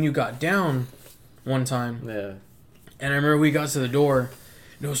remember me and you got down one time, Yeah. and I remember we got to the door.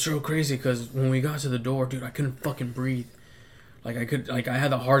 And it was so crazy because when we got to the door, dude, I couldn't fucking breathe. Like I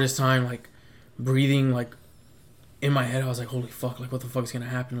had the hardest time like breathing. Like in my head, I was like, holy fuck, like what the fuck's gonna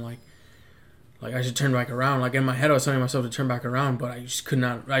happen? Like I should turn back around. Like in my head, I was telling myself to turn back around, but I just could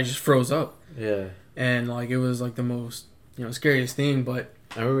not. I just froze up. Yeah. And like it was like the most, scariest thing. But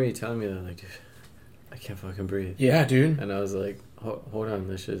I remember you telling me that, like, dude, I can't fucking breathe. yeah, dude. And I was like, hold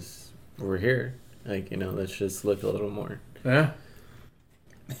on, we're here. Like, let's just look a little more. Yeah.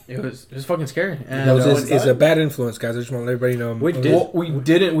 It was fucking scary. And That was it's a bad influence, guys. I just want to let everybody know. We did. well, we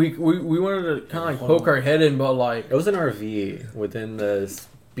didn't. We wanted to kind of like poke our head in, but like It was an RV within the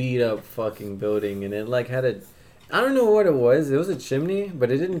beat up fucking building, and it like had I don't know what it was. It was a chimney,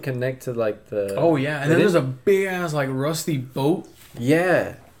 but it didn't connect to like the. oh yeah, and then there's a big ass like rusty boat.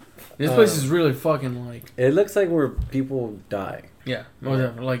 Yeah. This place is really fucking like It looks like where people die. yeah,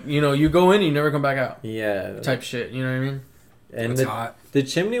 whatever. Like you go in, you never come back out. Yeah. Type shit. You know what I mean? And It's hot. the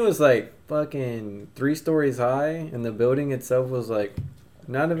chimney was like fucking 3 stories high, and the building itself was like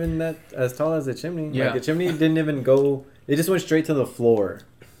not even that as tall as the chimney. Yeah. Like the chimney didn't even go. It just went straight to the floor.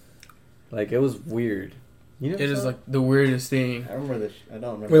 Like it was weird. You know, It is like the weirdest thing. I remember this. I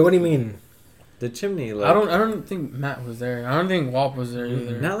don't remember. Wait, what do you mean? the chimney. Like, I don't think Matt was there. I don't think Walt was there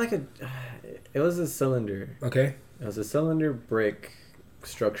either. Not like a. It was a cylinder. Okay. It was a cylinder brick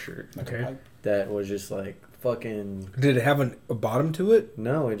structure Okay. that was just like fucking. Did it have a bottom to it?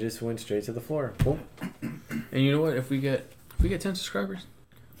 No, it just went straight to the floor. Boom. And you know what? If we get 10 subscribers,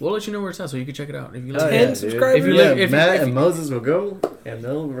 we'll let you know where it's at so you can check it out. If you Oh, live, yeah, 10 dude. subscribers? If you Yeah, live- if you- Matt if and you- Moses will go, and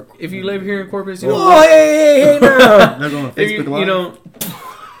they'll. if you live here in Corpus, you know, Whoa, hey, now. They're going on if Facebook you, Live.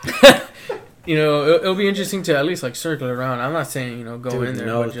 it'll be interesting to at least like circle it around. I'm not saying go Dude, in there,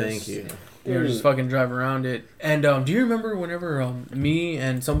 no, but just, thank you. just fucking drive around it. And do you remember whenever me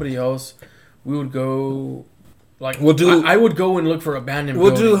and somebody else, we would go, like We'll do- I would go and look for abandoned.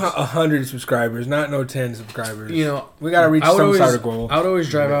 We'll do buildings. 100 subscribers, not no 10 subscribers. We gotta reach I would some always, sort of goal. I would always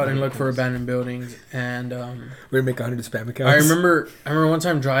drive out and look for abandoned buildings, and We're gonna make 100 spam accounts. I remember one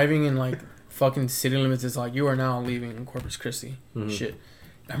time driving in like fucking city limits. It's like you are now leaving Corpus Christi. Mhm. Shit.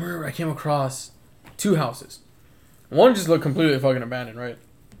 I remember I came across 2 houses. One just looked completely fucking abandoned, right?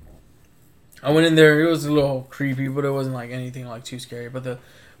 I went in there. It was a little creepy, but it wasn't like anything like too scary. But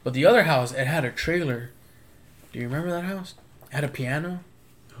the other house, it had a trailer. Do you remember that house? It had a piano.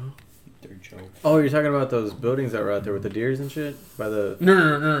 Oh, you're talking about those buildings that were out there with the deers and shit by the.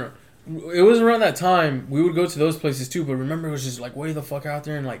 No. It was around that time. We would go to those places too, but remember it was just like way the fuck out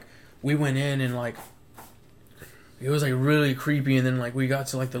there, and like we went in and like it was like really creepy, and then like we got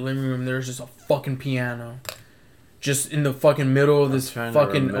to like the living room, there was just a fucking piano. Just in the fucking middle of I'm this trying to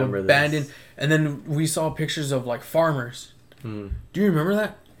fucking remember abandoned this. and then we saw pictures of like farmers. Hmm. Do you remember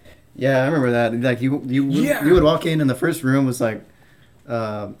that? Yeah, I remember that. Like you Yeah. would walk in, and the first room was like,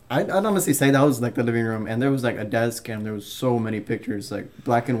 I'd honestly say that was like the living room, and there was like a desk, and there was so many pictures, like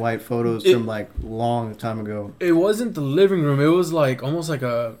black and white photos It- from like long time ago, It wasn't the living room, it was like almost like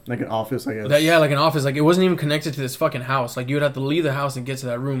a like an office, I guess. like an office. Like it wasn't even connected to this fucking house. Like you would have to leave the house and get to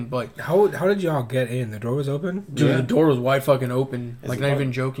that room, but How did y'all get in? The door was open? dude, Yeah. the door was wide fucking open. Is Like it not by- even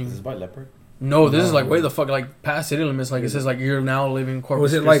Is joking. this by Leopard? No, this is No. like way the fuck like past city limits. Like it says like you're now living in Corpus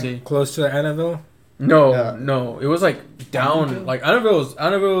Was it Christi. like close to Annabelle? No, Yeah. no. It was like down. Like Annabelle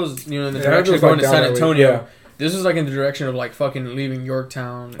was in the Yeah, direction actually, of going to like, San down that way, Antonio. yeah. This is like in the direction of like fucking leaving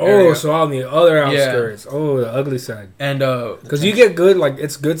Yorktown. Oh, area. so on the other Yeah. outskirts. Oh, the ugly side. And Because you get good, like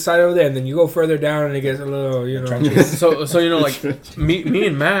it's good side over there, and then you go further down, and it gets a little, so like me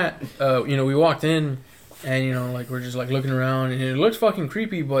and Matt, we walked in, and like we're just like looking around, and it looked fucking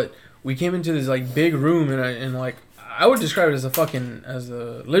creepy, but we came into this like big room, and like I would describe it as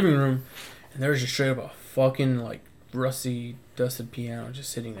a living room, and there was just straight up a fucking like rusty, dusted piano just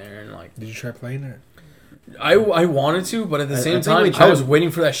sitting there, and like Did you try playing it? I wanted to, but at the I same think time, we I tried- was waiting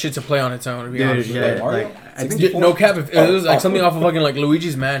for that shit to play on its own. To be Dude, honest, with you. yeah, Mario? like I think Yeah, no cap. It was like something off of fucking like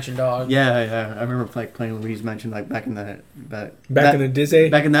Luigi's Mansion, dog. yeah, I remember like playing Luigi's Mansion like back in that Back in the Disney?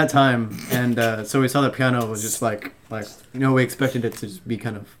 back in that time, and so we saw the piano was just like we expected it to just be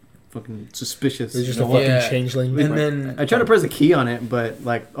kind of fucking suspicious. It was just you a know? fucking Yeah. changeling. And then I tried to press the key on it, but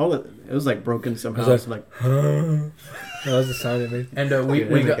like it was like broken somehow. Was So, like That was the sound it made. And Yeah, we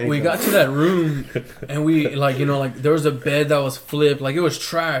any got to that room, and we like there was a bed that was flipped, like it was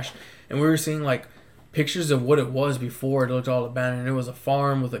trash, and we were seeing like pictures of what it was before. It looked all abandoned. It was a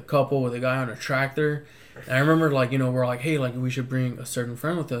farm with a couple with a guy on a tractor. And I remember like we're like, hey, like we should bring a certain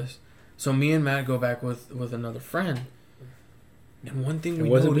friend with us. So me and Matt go back with another friend, and one thing It we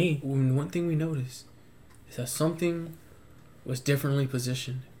wasn't noticed, one thing we noticed is that something was differently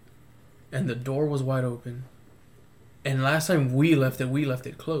positioned, and the door was wide open. And last time we left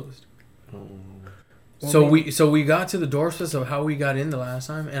it closed. So we got to the doorsteps of how we got in the last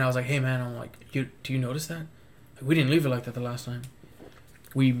time, and I was like, "Hey man," I'm like, "Do you notice that? Like, we didn't leave it like that the last time."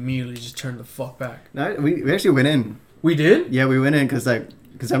 We immediately just turned the fuck back. No, we actually went in. We did? Yeah, we went in because I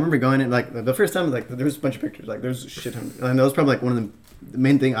remember going in like the first time, like there was a bunch of pictures, like there's a shit ton, and that was probably like one of the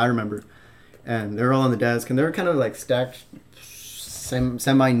main thing I remember. And they were all on the desk, and they were kind of like stacked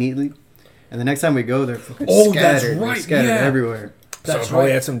semi neatly. And the next time we go, they're fucking that's scattered. right, They're scattered yeah. everywhere. That's so probably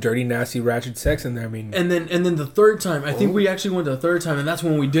right. had some dirty, nasty, ratchet sex in there. I mean, And then the third time, I think we actually went the third time, and that's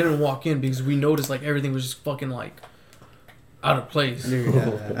when we didn't walk in because we noticed like everything was just fucking like out of place. Dude,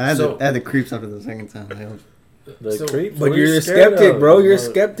 yeah. I had So- the creeps after the second time. The So- creep. but What are you're you a scared skeptic, of? bro. You're a Mother-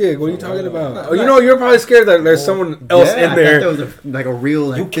 skeptic. What are you talking about? No, Oh, you know, you're probably scared that there's someone else Yeah, in I there. thought that was like a real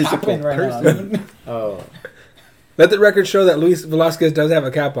like You physical capping right person. now. Oh, Let the record show that Luis Velasquez does have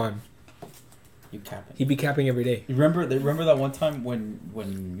a cap on. You capping. He be capping every day. You remember that one time when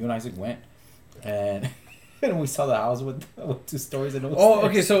you and Isaac went and and we saw the house with 2 stories and no Oh,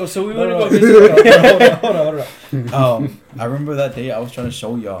 stairs? okay. So we No, went no, to no, go visit. hold on. I remember that day I was trying to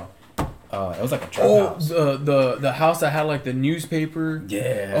show y'all. It was like a trap Oh, house. the house that had like the newspaper.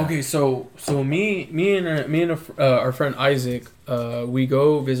 Yeah. Okay, so me and our friend Isaac, we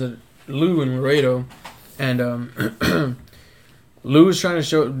go visit Lou in Laredo, and Lou was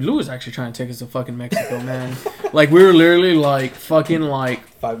actually trying to take us to fucking Mexico, man. Like we were literally like fucking like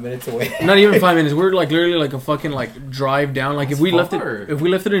 5 minutes away. not even 5 minutes. We were like literally like a fucking like drive down. Like if we left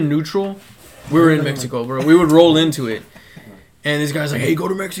it in neutral, we were in Mexico, bro. We would roll into it. And this guy's like, "Hey, go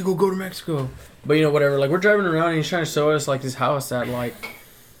to Mexico." But you know, whatever. Like we're driving around and he's trying to show us like this house that like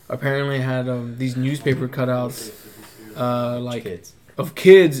apparently had these newspaper cutouts, like Kids. of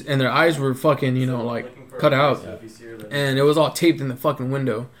kids, and their eyes were fucking, you know, like cut out, and it was all taped in the fucking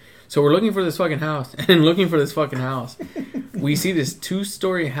window. So we're looking for this fucking house, we see this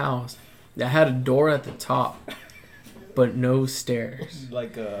 2-story house that had a door at the top, but no stairs.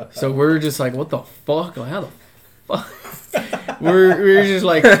 Like So we're just like, what the fuck? Like, how the fuck? we're just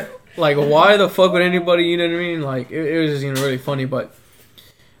like why the fuck would anybody? You know what I mean? Like it was just, you know, really funny. But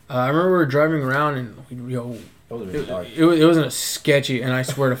I remember we were driving around and it was really dark. it was in a sketchy, and I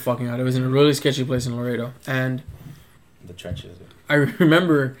swear to fucking God, it was in a really sketchy place in Laredo. And The trenches. I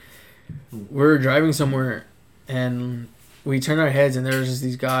remember we were driving somewhere, and we turned our heads, and there was just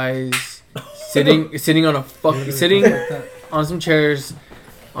these guys sitting on some chairs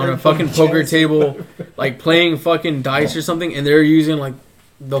on a fucking poker table, like playing fucking dice or something, and they're using like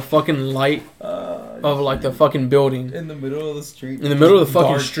the fucking light of like the fucking building. In the middle of the street. In the middle of the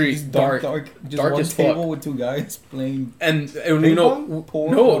fucking Dark, street, just dark. Just Dark one as fuck. table with 2 guys playing And Ping you know, pong?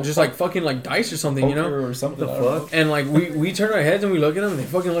 Pool? no, just like fucking like dice or something, you know. poker or something. the I don't fuck? And like we turn our heads and we look at them, and they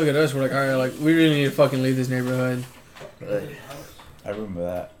fucking look at us. We're like, all right, like we really need to fucking leave this neighborhood. know. I remember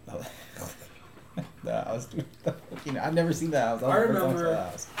that. That house, dude. I've never seen that house. That was I the first time remember- saw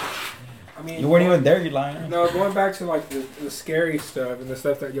that house. I mean, You weren't even there, you lying. No, going back to like the scary stuff and the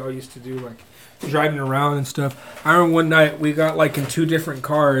stuff that y'all used to do, like driving around and stuff. I remember one night we got like in 2 different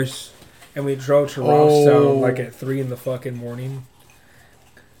cars and we drove to Robstown like at 3 in the fucking morning.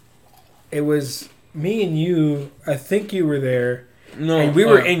 It was me and you. I think you were there. No, And we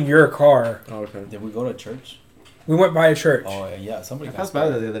were in your car. Oh, okay. Did we go to church? We went by a church. Oh yeah, somebody I got passed by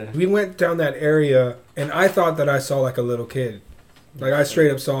that the other day. We went down that area, and I thought that I saw like a little kid. Like I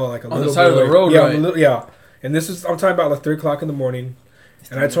straight up saw like a On the little side of the boy. road, yeah, right? Yeah. And this is I'm talking about like 3:00 in the morning,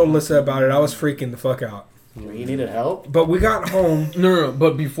 and I told Alyssa about it. I was freaking the fuck out. You needed help? But we got home. No.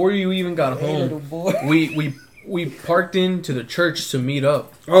 But before you even got Hey, little home, boy. we parked into the church to meet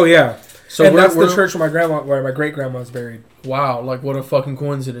up. Oh yeah. So And we're, that's the we're- church where my great grandma's buried. Wow, like what a fucking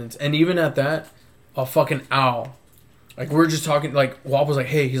coincidence. And even at that, a fucking owl. Like we're just talking. Like Walt was like,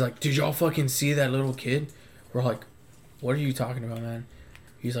 "Hey," he's like, "Did y'all fucking see that little kid?" We're like, "What are you talking about, man?"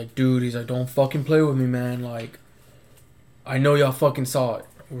 He's like, "Dude," he's like, "Don't fucking play with me, man. Like, I know y'all fucking saw it."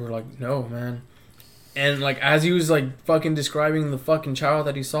 We were like, "No, man." And like as he was like fucking describing the fucking child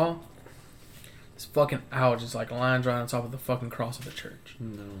that he saw, this fucking owl just like lands right on top of the fucking cross of the church.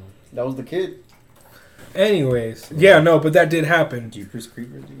 No. That was the kid. Anyways, yeah, no, but that did happen. Jeepers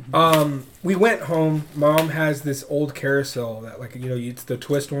Creepers, dude. We went home. Mom has this old carousel that, like, you know, it's the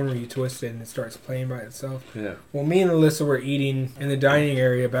twist one where you twist it and it starts playing by itself. Yeah. Well, me and Alyssa were eating in the dining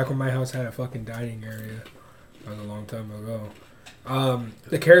area back when my house had a fucking dining area. That was a long time ago.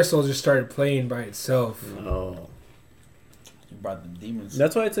 The carousel just started playing by itself. Oh. You brought the demons.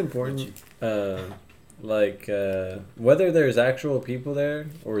 That's why it's important. Whether there's actual people there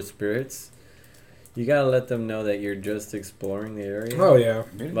or spirits, You gotta let them know that you're just exploring the area. Oh yeah.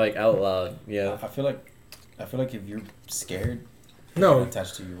 Really? Like out loud. Yeah. I feel like if you're scared, No,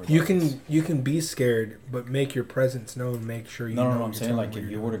 attached to you. you can be scared, but make your presence known. Make sure you. No, know I'm what saying you're like doing, if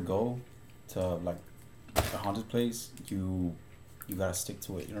what you you're were to go to like a haunted place, you gotta stick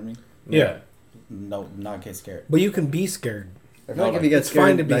to it. You know what I mean? Yeah. No, not get scared. doing. But you can be scared. I feel like if you get It's scared,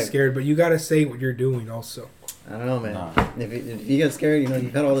 fine to be like, scared, but you gotta say what you're doing also. I don't know, man. Nah. If you get scared, you know,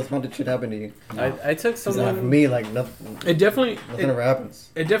 you've had all this haunted shit happen to you. I took For someone. me, like nothing It definitely ever happens.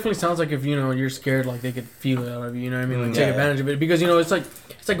 it definitely sounds like if you're scared, like they could feel it out of you. You know what I mean? Like Yeah, take yeah. advantage of it because it's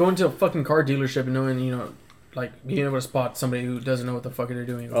like going to a fucking car dealership and knowing like being able to spot somebody who doesn't know what the fuck they're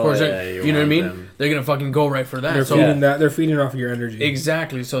doing. Of course, yeah, you know what I want mean? them. They're gonna fucking go right for that. They're So feeding that. They're feeding off your energy.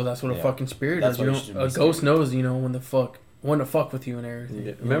 exactly. So that's what a Yeah. fucking spirit That's is. why you should A be ghost scared. knows when to fuck with you and everything.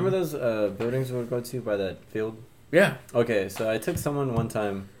 Yeah. Remember those buildings we would go to by that field? Yeah. Okay, so I took someone one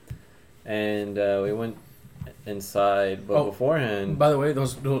time, and we went inside, but Oh, beforehand. By the way,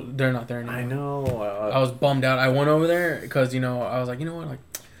 they're not there anymore. I know. I was bummed out. I went over there because I was like, you know what, like,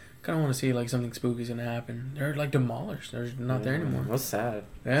 kind of want to see like something spooky's gonna happen. They're like demolished. They're not there anymore. It was sad.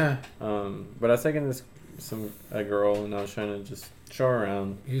 Yeah. But I was taking a girl, and I was trying to just show her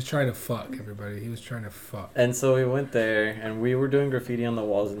around. He was trying to fuck everybody. He was trying to fuck. And so we went there, and we were doing graffiti on the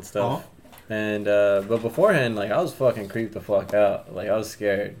walls and stuff. And but beforehand, like, I was fucking creeped the fuck out. Like, I was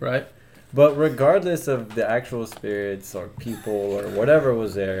scared. Right. But regardless of the actual spirits or people or whatever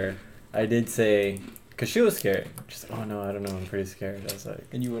was there, I did say, because she was scared. She's like, oh no, I don't know, I'm pretty scared. I was like,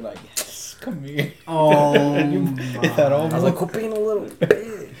 And you were like, yes, come here. Oh, I was like, quit being a little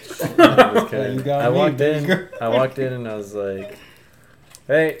bitch. I'm just kidding. You got I me, walked baby. I walked in and I was like,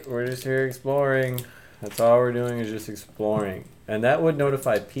 hey, we're just here exploring. That's all we're doing is just exploring. And that would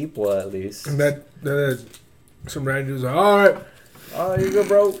notify people at least. And that some random dude's like, all right, Oh, you good,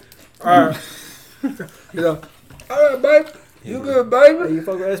 bro? all right, all right, babe, you good, baby? Hey, you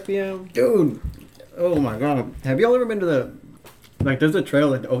fuck with SPM? dude. Oh my god. Have y'all ever been to the there's a trail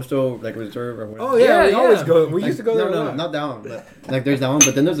like the Osto like reserve or whatever? Oh yeah, we Yeah, always yeah. go. We used to go there. No, a lot. not that one. But like there's that one,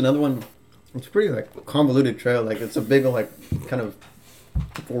 but then there's another one. It's pretty like convoluted trail. Like it's a big like kind of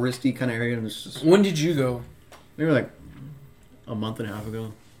foresty kind of area, and it's just When did you go? maybe like a month and a half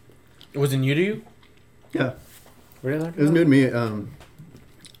ago. Was it new to you? Yeah, What are you it talking was about? new to me.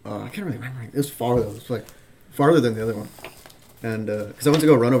 I can't really remember. It was far though. It was like farther than the other one, and because I went to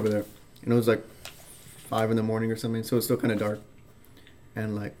go run over there, and it was like 5 a.m. or something, so it's still kind of dark,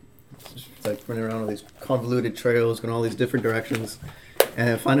 and like it's like running around all these convoluted trails, going all these different directions,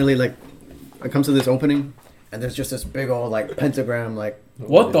 and finally like I come to this opening, and there's just this big old like pentagram, like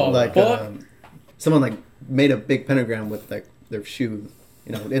What the like fuck? someone like made a big pentagram with like their shoe,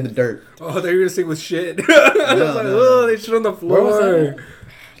 you know, in the dirt. Oh, they were gonna sing with shit. I was like, no. oh, they shit on the Where was floor. that?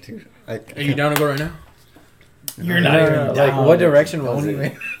 Dude, Are you down to go right now? You're not even Like, down. what direction was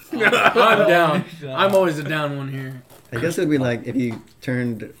it? I'm down. I'm always the down one here. I guess it'd be like if you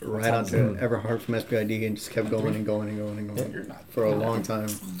turned right onto Everhard from SPID and just kept going and going and going and going You're not for a long time.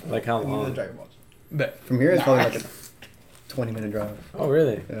 Like, how You need long? the Dragon Balls. Bet. From here, it's probably like a 20-minute drive. Oh,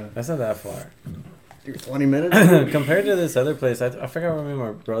 really? Yeah. That's not that far. Dude, 20 minutes? Compared to this other place, I forgot where me and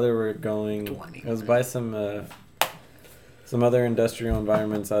my brother were going. It was by some other industrial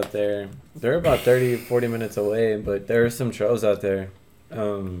environments out there. They're about 30, 40 minutes away, but there are some trails out there.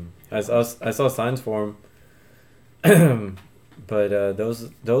 I saw signs for them, but those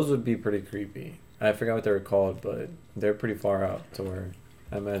would be pretty creepy. I forgot what they were called, but they're pretty far out to where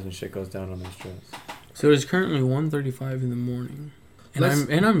I imagine shit goes down on those trails. So it's currently 1:35 in the morning, and Let's-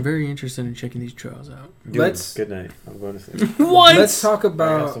 I'm very interested in checking these trails out. Dude, Let's- good night. I'm going to sleep. What? Let's talk Have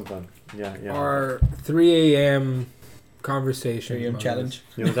about some fun. Yeah. our 3 a.m. conversation. 3 a.m. challenge.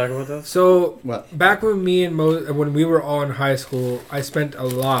 You want to talk about this? So What? back when me and when we were all in high school, I spent a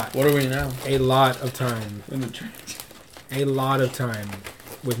lot What are we now? of time, In the train. a lot of time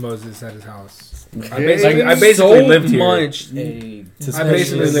with Moses at his house. I Hey. basically so lived here. much. Hey, I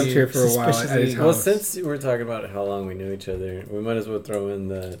basically lived here for a while at Suspiciously- his Well, house. since we're talking about how long we knew each other, we might as well throw in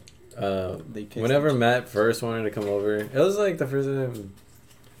the they kissed whenever each Matt first wanted to come over. It was like the first time.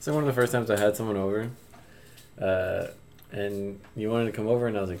 It's like one of the first times I had someone over, and you wanted to come over,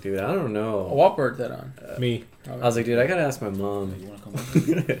 and I was like, dude, I don't know. What bird that on? Me. I was like, dude, I gotta ask my other. mom. You want to come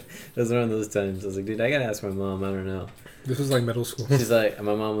over? It was one of those times. I was like, dude, I gotta ask my mom. I don't know. This was like middle school. She's like, and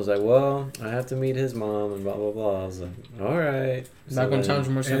my mom was like, well, I have to meet his mom and blah blah blah. I was like, all right. Not gonna then- challenge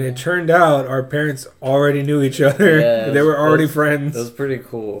more. And it turned out our parents already knew each other. Yeah, They were already that's- friends. It was pretty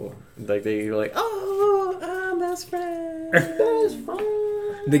cool. Like they were like, oh, I'm best friends, best friends.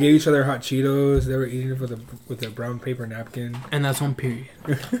 They gave each other hot Cheetos. They were eating it with a brown paper napkin. And that's on period.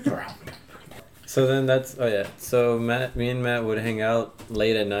 So then So me and Matt would hang out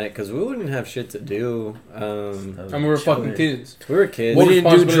late at night because we wouldn't have shit to do. And we were fucking kids. We were kids. What We didn't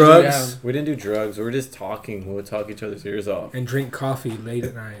do responsibilities drugs. We didn't do drugs. We were just talking. We would talk each other's ears off. And drink coffee late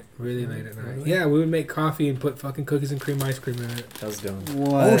at night. Really late at night. Yeah, we would make coffee and put fucking cookies and cream ice cream in it. That was dumb.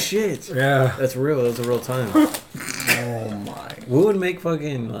 What? Oh shit! Yeah. That's real. That was a real time. Oh my. We would make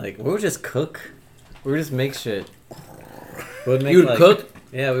fucking like we would just cook. We would just make shit. We would make, You would cook?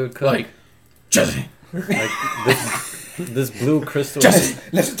 Yeah, we would cook. Like, Jesse. Like this blue crystal.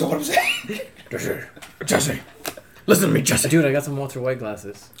 Listen to what I'm saying. Jesse. Listen to me, Jesse. Dude, I got some Walter White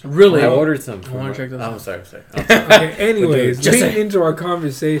glasses. Really? I ordered some. I wanna check those I'm out. sorry. I'm sorry. Okay, anyways, Just leading say- into our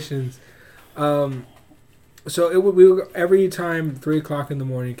conversations. So we would, every time 3 o'clock in the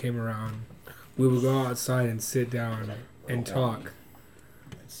morning came around, we would go outside and sit down and talk.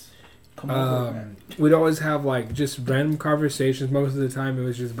 We'd always have like just random conversations. Most of the time, it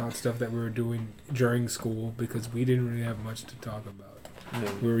was just about stuff that we were doing during school because we didn't really have much to talk about.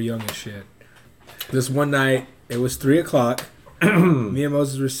 Yeah. We were young as shit. This one night, it was 3 o'clock. Me and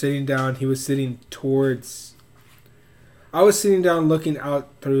Moses were sitting down. He was sitting towards. I was sitting down looking out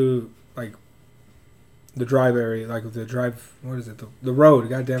through like the drive area, like the drive. What is it? The road.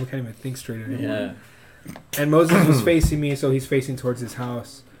 Goddamn, I can't even think straight anymore. Yeah. And Moses was facing me, so he's facing towards his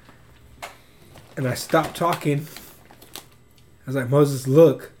house. And I stopped talking. I was like, Moses,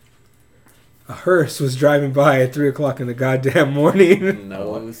 look. A hearse was driving by at 3 o'clock in the goddamn morning.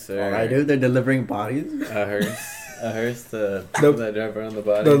 No, sir. Alright, dude, they're delivering bodies. A hearse the The- that drive around the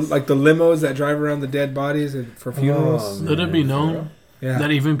bodies. the limos that drive around the dead bodies and for funerals. Oh, Let it be man. known Yeah.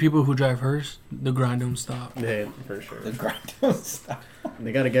 that even people who drive hearse, the grind don't stop. Yeah, for sure.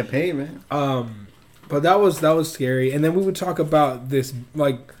 They gotta get paid, man. But that was scary. And then we would talk about this,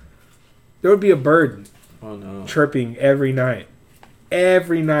 like, there would be a bird Oh no. chirping every night.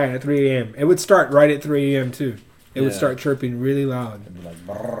 Every night at 3 a.m. It would start right at 3 a.m. too. It would Yeah. start chirping really loud.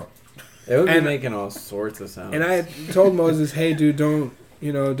 It would be And- making all sorts of sounds. And I had told Moses, hey, dude, don't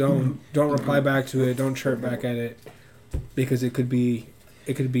reply back to it. Don't chirp back at it. Because it could be,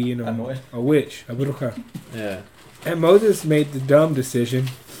 a witch, a bruja. Yeah. And Moses made the dumb decision.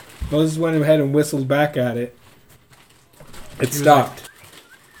 Moses went ahead and whistled back at it. It stopped.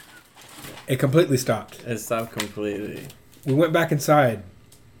 It completely stopped. It stopped completely. We went back inside.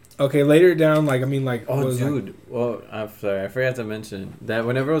 Okay, later down, Oh, was dude. Well, I'm sorry. I forgot to mention that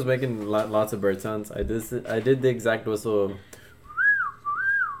whenever I was making lots of bird sounds, I did the exact whistle. Of,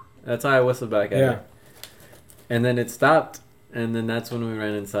 that's how I whistled back at Yeah. it. And then it stopped, and then that's when we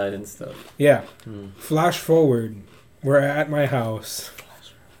ran inside and stuff. Yeah. Hmm. Flash forward. We're at my house.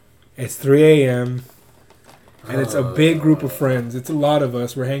 It's 3 a.m. And it's a big group of friends. It's a lot of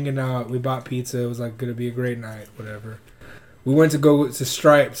us. We're hanging out. We bought pizza. It was like going to be a great night, whatever. We went to go to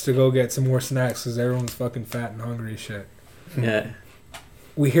Stripes to go get some more snacks because everyone's fucking fat and hungry as shit. Yeah.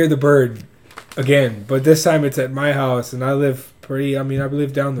 We hear the bird again, but this time it's at my house, and I live I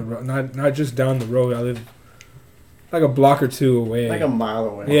live down the road. Not just down the road. I live like a block or two away. Like a mile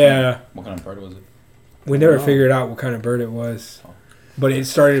away. Yeah. What kind of bird was it? We never Oh. figured out what kind of bird it was. Oh. But it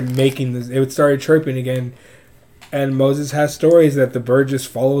started making this. It started chirping again. And Moses has stories that the bird just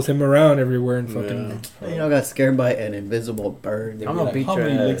follows him around everywhere and fucking. You know, got scared by an invisible bird. I'm gonna beat how your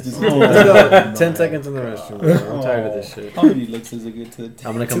many ass. licks does Let's go. 10 seconds in the restroom. Bro. I'm tired of this shit. How many licks does it get to?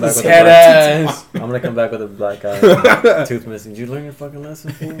 I'm gonna to come the back with a side? black ass. I'm gonna come back with a black eye, tooth missing. Did you learn your fucking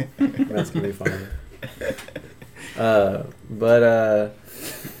lesson, fool? That's gonna be fun.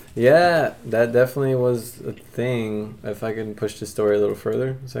 Yeah, that definitely was a thing. If I can push the story a little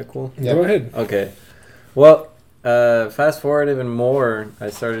further, is that cool? Yeah. Go ahead. Okay. Well, fast forward even more. I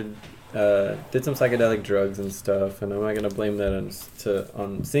started did some psychedelic drugs and stuff, and I'm not gonna blame that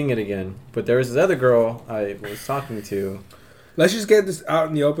on seeing it again. But there was this other girl I was talking to. Let's just get this out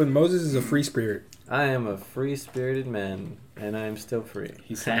in the open. Moses is a free spirit. I am a free-spirited man, and I am still free.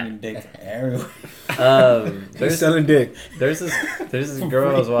 He's slanging dick everywhere. He's There's selling dick. there's this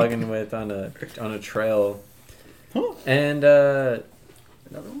girl I was walking with on a trail, and Another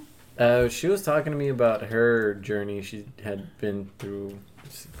one? she was talking to me about her journey she had been through,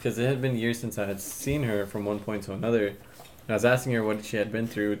 because it had been years since I had seen her from one point to another. And I was asking her what she had been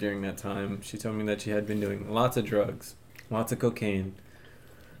through during that time. She told me that she had been doing lots of drugs, lots of cocaine.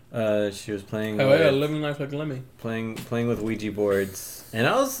 She was playing Oh, yeah, with, living life like a lemmy. playing with Ouija boards, and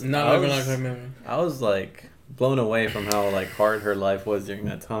I was Not living life like a lemmy. I was like blown away from how like hard her life was during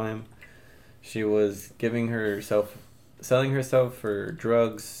that time. She was selling herself for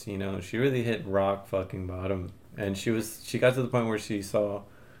drugs. You know, she really hit rock fucking bottom, and she got to the point where she saw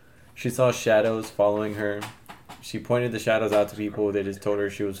shadows following her. She pointed the shadows out to people. They just told her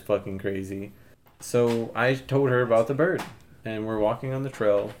she was fucking crazy. so I told her about the bird, and we're walking on the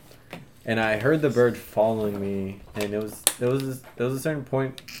trail, and I heard the bird following me, and it was a certain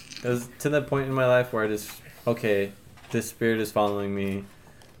point. It was to that point in my life where I just, okay, this spirit is following me,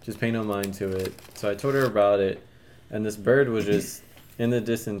 just pay no mind to it. So I told her about it, and this bird was just in the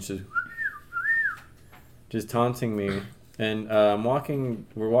distance, just taunting me. And we're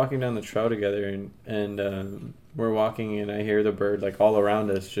walking down the trail together, and we're walking, and I hear the bird like all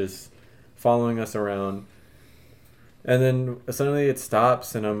around us, just following us around. And then suddenly it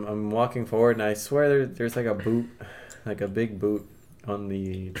stops, and I'm walking forward, and I swear there's like a boot, like a big boot on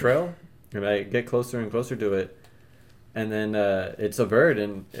the trail, and I get closer and closer to it, and then it's a bird,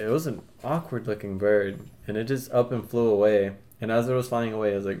 and it was an awkward looking bird, and it just up and flew away. And as it was flying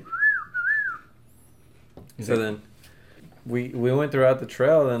away, I was like, so then we went throughout the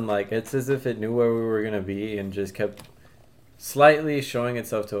trail, and like it's as if it knew where we were gonna be, and just kept slightly showing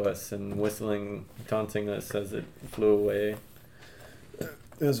itself to us and whistling, taunting us as it flew away.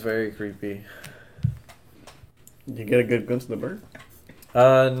 It was very creepy. Did you get a good glimpse of the bird?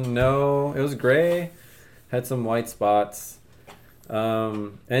 No, it was gray, had some white spots,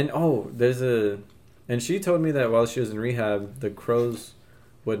 and and she told me that while she was in rehab, the crows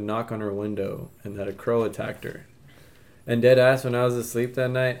would knock on her window, and that a crow attacked her. And dead ass, when I was asleep that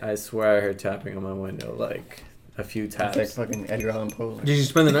night, I swear I heard tapping on my window, like a few taps. It's like fucking Edgar Allan Poe. Did you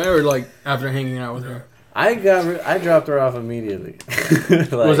spend the night or like after hanging out with her? I dropped her off immediately.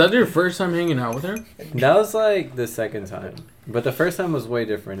 Was that your first time hanging out with her? That was like the second time, but the first time was way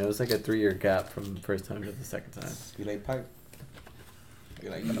different. It was like a 3-year gap from the first time to the second time. You like pipe?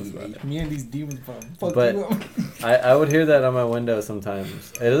 You're like, me and these demons, fuck But you up. I would hear that on my window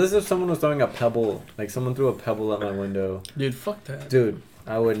sometimes. It was as if someone was throwing a pebble, like someone threw a pebble at my window. Dude, fuck that. Dude,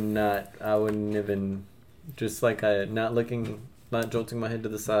 I wouldn't even, just like not looking, not jolting my head to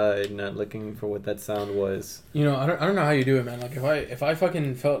the side, not looking for what that sound was. You know, I don't know how you do it, man. Like if I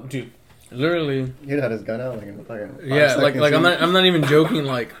fucking felt, dude, literally. He'd had his gun out like in fucking 5 Yeah, like seconds. I'm not even joking.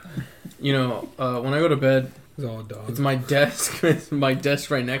 Like, you know, when I go to bed, It's all dogs. it's my desk. It's my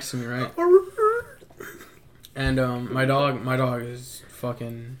desk right next to me, right? And my dog is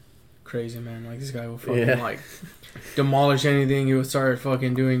fucking crazy, man. Like this guy will fucking like demolish anything. He would start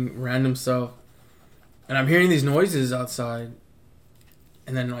fucking doing random stuff. And I'm hearing these noises outside,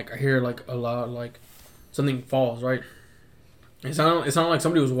 and then like I hear like a loud like something falls, right? It sounded like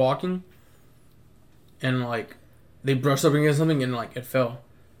somebody was walking, and like they brushed up against something and like it fell.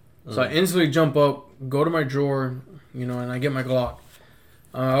 So I instantly jump up, go to my drawer, you know, and I get my Glock.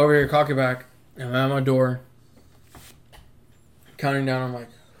 Over here, cock it back, and I'm at my door, counting down. I'm like,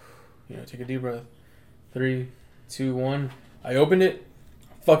 you know, take a deep breath. 3, 2, 1. I opened it,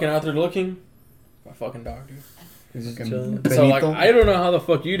 fucking out there looking. My fucking dog, dude. He's just chilling. So like, I don't know how the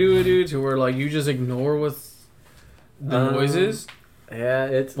fuck you do it, dude. To where like you just ignore with the noises.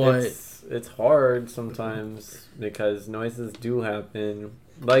 Yeah, But- it's hard sometimes because noises do happen.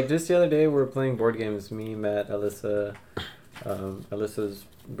 Like just the other day, we were playing board games. Me, Matt, Alyssa, Alyssa's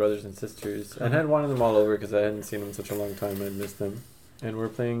brothers and sisters. I had one of them all over because I hadn't seen them in such a long time. I'd missed them, and we're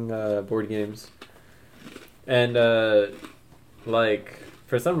playing board games. And like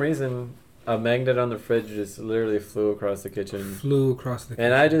for some reason, a magnet on the fridge just literally flew across the kitchen. Flew across the.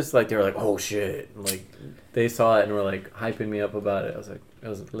 And I just like they were like, oh shit! Like they saw it and were like hyping me up about it. I was like, it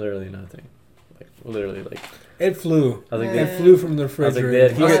was literally nothing. Like literally like. It flew. I was like, It flew from the I was like,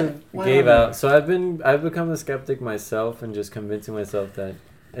 refrigerator. he gave out. So I've become a skeptic myself and just convincing myself that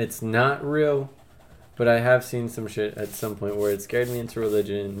it's not real. But I have seen some shit at some point where it scared me into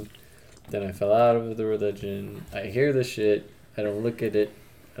religion. Then I fell out of the religion. I hear the shit. I don't look at it.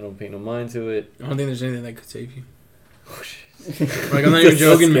 I don't pay no mind to it. I don't think there's anything that could save you. Oh shit. Like I'm not even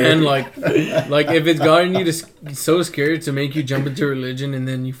joking, man. Like if it's gotten you to so scared to make you jump into religion and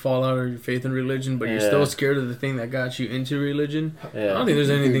then you fall out of your faith in religion, but you're Yeah. still scared of the thing that got you into religion. I Yeah. don't think there's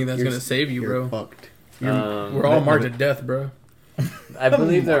anything that's You're- gonna save you, You're bro. fucked. We're all marked to death, bro. I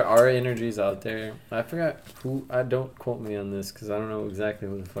believe there are energies out there. I forgot who. Don't quote me on this because I don't know exactly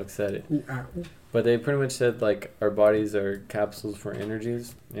who the fuck said it. But they pretty much said like our bodies are capsules for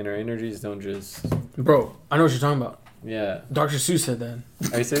energies, and our energies don't just. Bro, I know what you're talking about. Yeah. Dr. Seuss said that.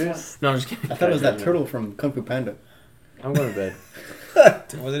 Are you serious? No, I'm just kidding. I thought it was that turtle from Kung Fu Panda. I'm going to bed.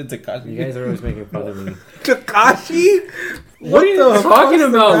 Was it Takashi? You guys are always making fun of me. Takashi? What are you the talking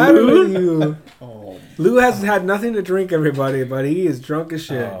fuck's the about, matter Lou? with you? Oh, Lou has had nothing to drink, everybody, but he is drunk as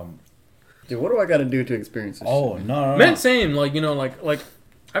shit. dude, what do I got to do to experience this? Oh shit? no, Man, same. Like, you know, like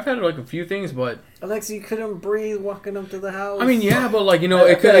I've had like a few things, but Alexa, you couldn't breathe walking up to the house. I mean, yeah, but like, you know,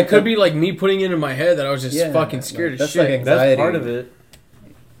 it could be like me putting it in my head that I was just Yeah, fucking scared like, as that's like shit. that's anxiety. part of it.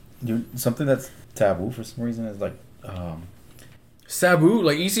 Something that's taboo for some reason. It's like Sabu,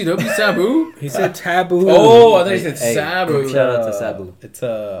 like ECW Sabu. He said taboo. Oh, I thought he said Hey, Sabu. shout out to Sabu.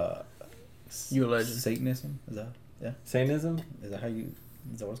 It's You a legend. Satanism. Is that Satanism? is that how you?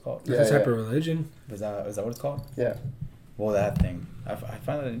 Is that what it's called? It's a type of religion. Is that what it's called? Yeah. Well, that thing. I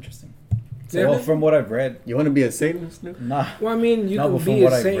find that interesting. Yeah. Well, from what I've read, You want to be a Satanist? No? nah. Well, I mean, you No, can but from be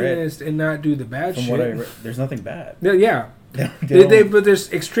what a I've read- Satanist and not do the bad From shit. what I read, there's nothing bad. Yeah, but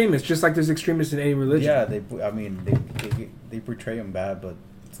there's extremists, just like there's extremists in any religion. Yeah, they portray them bad, but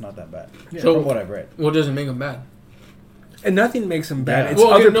it's not that bad. Yeah. So- From what I've read. What doesn't make him bad? And nothing makes them bad. Yeah. It's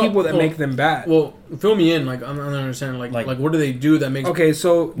Well, okay, other no, people that well- make them bad. Well, fill me in. Like I'm not understanding. Like Like- what do they do that makes? Okay,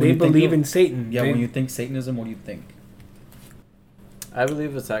 so When they you think believe of- in Satan. Yeah, They- when you think Satanism, what do you think? I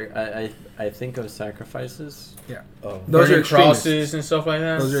believe it's I think of sacrifices. Oh, Those are burning extremists. crosses and stuff like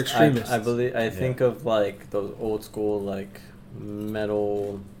that. Those are extremists. I think of like those old school like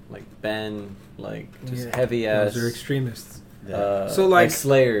metal like band like just Yeah. heavy ass. Those are extremists. yeah. So, like-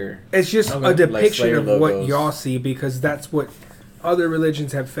 Slayer. It's just Okay. a Like depiction Slayer of what logos. y'all see because that's what other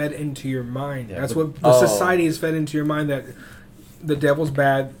religions have fed into your mind. Yeah, That's but- what the Oh. society has fed into your mind, that the devil's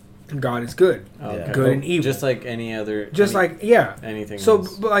bad and God is good. Yeah. Good and evil. Just like any other. Just like, yeah. anything. So,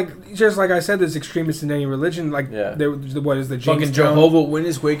 else. but like, just like I said, there's extremists in any religion. Like, Yeah. what is the Fucking Jamestown? Jehovah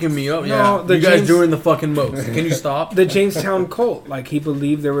Witness waking me up. No, Yeah, the you guys James- doing the fucking most. Can you stop? The Jamestown cult. Like, he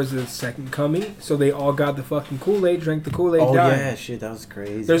believed there was a second coming, so they all got the fucking Kool-Aid, drank the Kool-Aid, oh died. yeah, shit, that was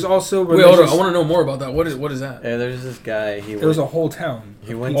crazy. There's also Wait, hold on. religious- I want to know more about that. What is that? yeah, there's this guy. It was a whole town.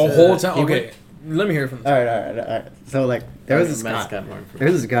 he went A to, whole time. he Okay, went- let me hear it from. All right. So like, there was this Matt's guy. got more information.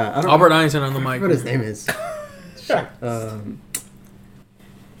 There's this guy. I don't Albert Einstein on the know mic. what his name is.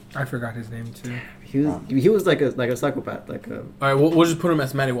 I forgot his name too. He was like a psychopath, like a All right, we'll just put him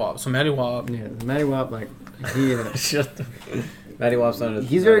as Matty Wop. So Matty Wop. yeah, Matty Wap. Like he Shut the. Matty Wop's not a,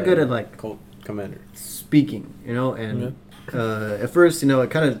 he's very good at like cult commander. speaking, you know, and at first, you know, it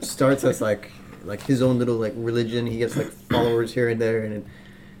kind of starts as like his own little like religion. He gets like followers here and there,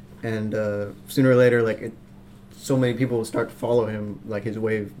 and sooner or later, like so many people will start to follow him, like his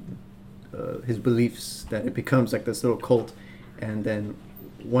way of his beliefs, that it becomes like this little cult, and then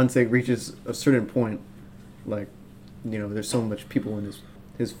once it reaches a certain point, like, you know, there's so much people in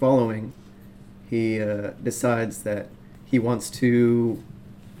his following, he decides that he wants to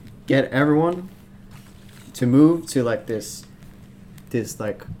get everyone to move to like this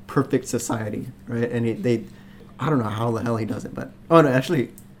like perfect society, right? And they I don't know how the hell he does it, but oh no,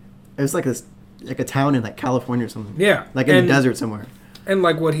 actually it was like a town in like California or something. Yeah, Like in the desert somewhere. And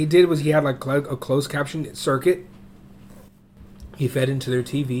like what he did was he had like a closed caption circuit. He fed into their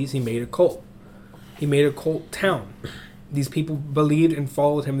TVs. He made a cult. He made a cult town. These people believed and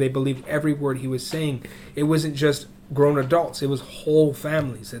followed him. They believed every word he was saying. It wasn't just grown adults. It was whole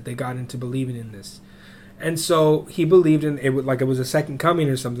families that they got into believing in this. And so he believed in it, like it was a second coming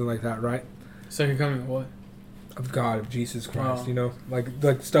or something like that, right? Second coming of what? Of God, of Jesus Christ, Oh. you know, like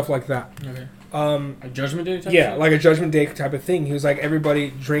stuff like that. Okay. Um, A Judgment Day type Yeah, shit? like a Judgment Day type of thing. He was like, everybody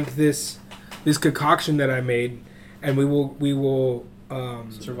drink this concoction that I made, and we will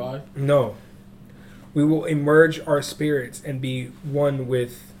Survive? no, we will emerge our spirits and be one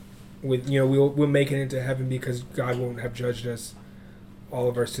with you know, we'll make it into heaven because God won't have judged us. All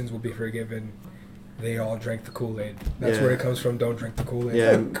of our sins will be forgiven. They all drank the Kool-Aid. That's Yeah. where it comes from. Don't drink the Kool-Aid.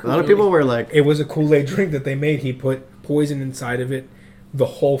 Yeah, a lot of people were like, It was a Kool-Aid drink that they made. He put poison inside of it. The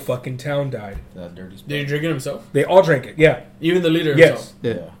whole fucking town died. That dirty Did he drink it himself? They all drank it. Yeah. Even the leader Yes.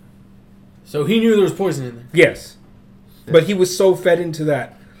 himself? yeah, So he knew there was poison in there. Yes. But he was so fed into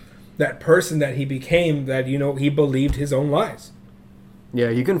that person that he became that, you know, he believed his own lies. yeah.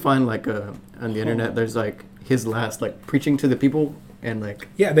 You can find like on the internet. There's like his last like preaching to the people, and like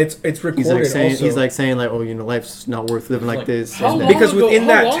Yeah, it's recorded he's like also. saying like, oh, you know, life's not worth living like this. How and long then- Because ago- within how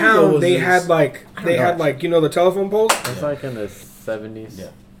that long ago town, was they this? had like you know, the telephone poles. It's like in the 70s. Yeah.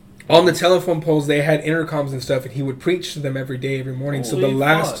 On the telephone poles, they had intercoms and stuff, and he would preach to them every day, every morning. So Holy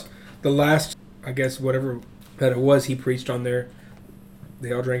the last, I guess, whatever that it was, he preached on there.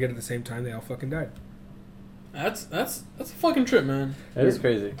 They all drank it at the same time. They all fucking died. That's a fucking trip, man. It is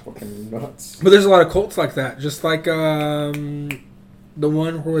crazy. fucking nuts. But there's a lot of cults like that. Just like the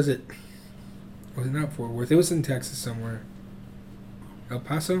one, where was it? Was it not Fort Worth? It was in Texas somewhere. El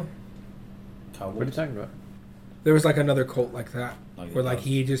Paso? What are you talking about? There was like another cult like that, Like where like us.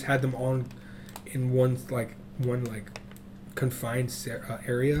 he just had them on in one confined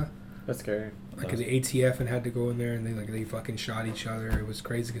area, That's scary. like the ATF, and had to go in there and they fucking shot each other. It was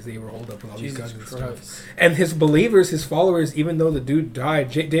crazy because they were holed up with all these Jesus guns and Christ. stuff. And his believers, his followers, even though the dude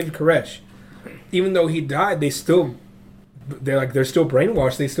died, David Koresh, even though he died, they're still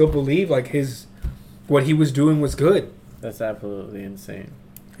brainwashed. They still believe like his what he was doing was good. That's absolutely insane.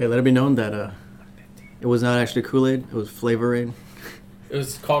 Hey, let it be known that it was not actually Kool-Aid. It was Flavor Aid. It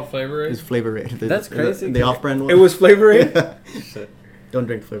was called Flavor It Aid. was Flavor Aid. That's crazy. The off-brand one. It was Flavor Aid. Yeah. Don't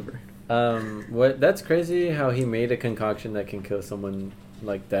drink Flavor Aid. What? That's crazy how he made a concoction that can kill someone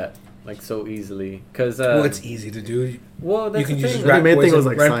like that, like so easily. Cause Well, it's easy to do. well, that's You can the use thing. rat- rat main thing poison. was,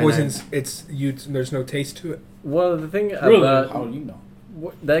 like, rat cyanide. poison's. There's no taste to it. Well, the thing Really? about How do you know?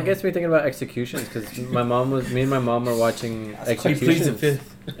 that gets me thinking about executions because me and my mom were watching He pleads the executions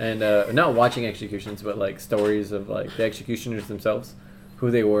fifth. and not watching executions, but like stories of like the executioners themselves, who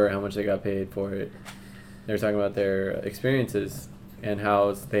they were, how much they got paid for it. They were talking about their experiences and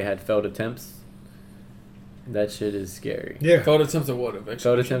how they had failed attempts. That shit is scary. Yeah. Failed attempts of what? Of Failed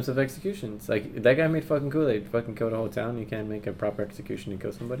execution? attempts of executions. Like that guy made fucking Kool-Aid. Fucking killed a whole town. You can't make a proper execution and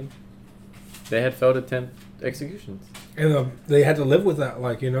kill somebody. They had failed attempt executions. And they had to live with that,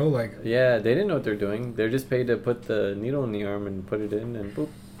 like, you know, like. Yeah, they didn't know what they're doing. They're just paid to put the needle in the arm and put it in and boop,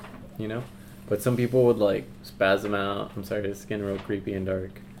 you know. But some people would like spasm out. I'm sorry, it's getting real creepy and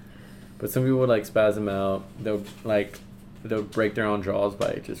dark. But some people would like spasm out. They'll break their own jaws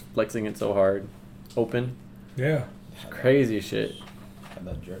by just flexing it so hard, open. Yeah. Crazy shit. And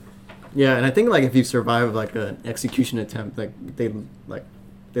that jerk. Yeah, and I think like if you survive like an execution attempt, like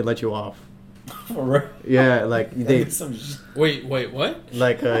they let you off. For real. Yeah, like they Some sh- Wait, what?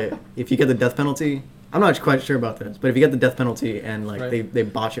 like if you get the death penalty. I'm not quite sure about this, but if you get the death penalty and like Right. they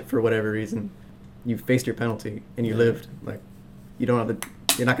botch it for whatever reason, you faced your penalty and you lived. Like you don't have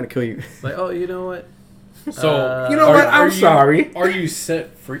they're not gonna kill you. Like, oh, you know what? So You know what? I'm sorry. Are you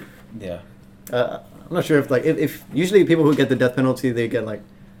set free? Yeah. I'm not sure if usually people who get the death penalty they get like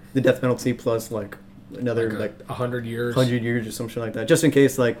the death penalty plus like another like 100 years. 100 years or something like that, just in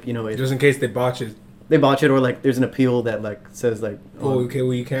case like you know if Just in case they botch it. they botch it or like there's an appeal that like says like Oh, okay.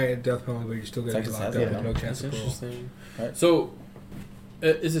 Well, you can't get death penalty, but you're still gonna be Texas locked has up it. with no That's chance of parole. interesting. Right. So,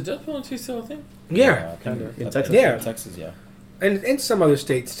 is the death penalty still a thing? Yeah, Kinda. In Texas? Yeah. Texas, yeah. and in some other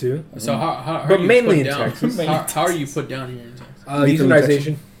states too. So how But are you mainly put in down? Texas. How are you put down here in Texas? Lethal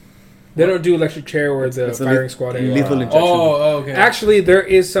Euthanization. They don't do electric chair or the It's the firing squad anymore. lethal injection. Oh, okay. Actually, there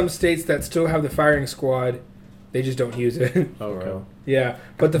is some states that still have the firing squad. They just don't use it. Oh, okay. Yeah,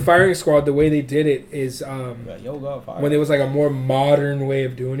 but the firing squad, the way they did it is Yeah, yoga, fire. when there was like a more modern way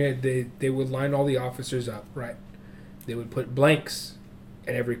of doing it. They would line all the officers up, right? They would put blanks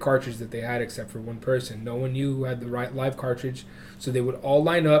in every cartridge that they had except for one person. No one knew who had the right live cartridge, so they would all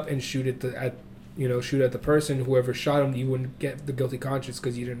line up and shoot at the person. Whoever shot him, you wouldn't get the guilty conscience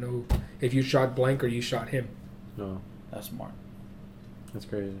because you didn't know if you shot blank or you shot him. No, That's smart. that's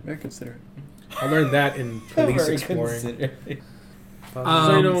crazy. very considerate. I learned that in police Very exploring. considerate. So,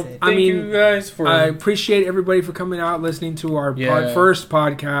 I I mean, you guys for I appreciate everybody for coming out, listening to our Yeah. first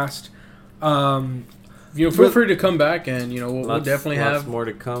podcast. feel free to come back and we'll Lots, definitely lots have more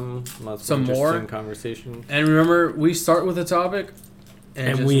to come. Lots some of more. interesting conversation. And remember, we start with a topic,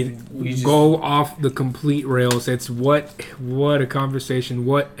 And just- we just go off the complete rails. It's what a conversation,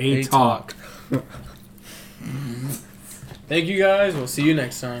 what a A talk. Thank you guys. We'll see you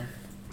next time.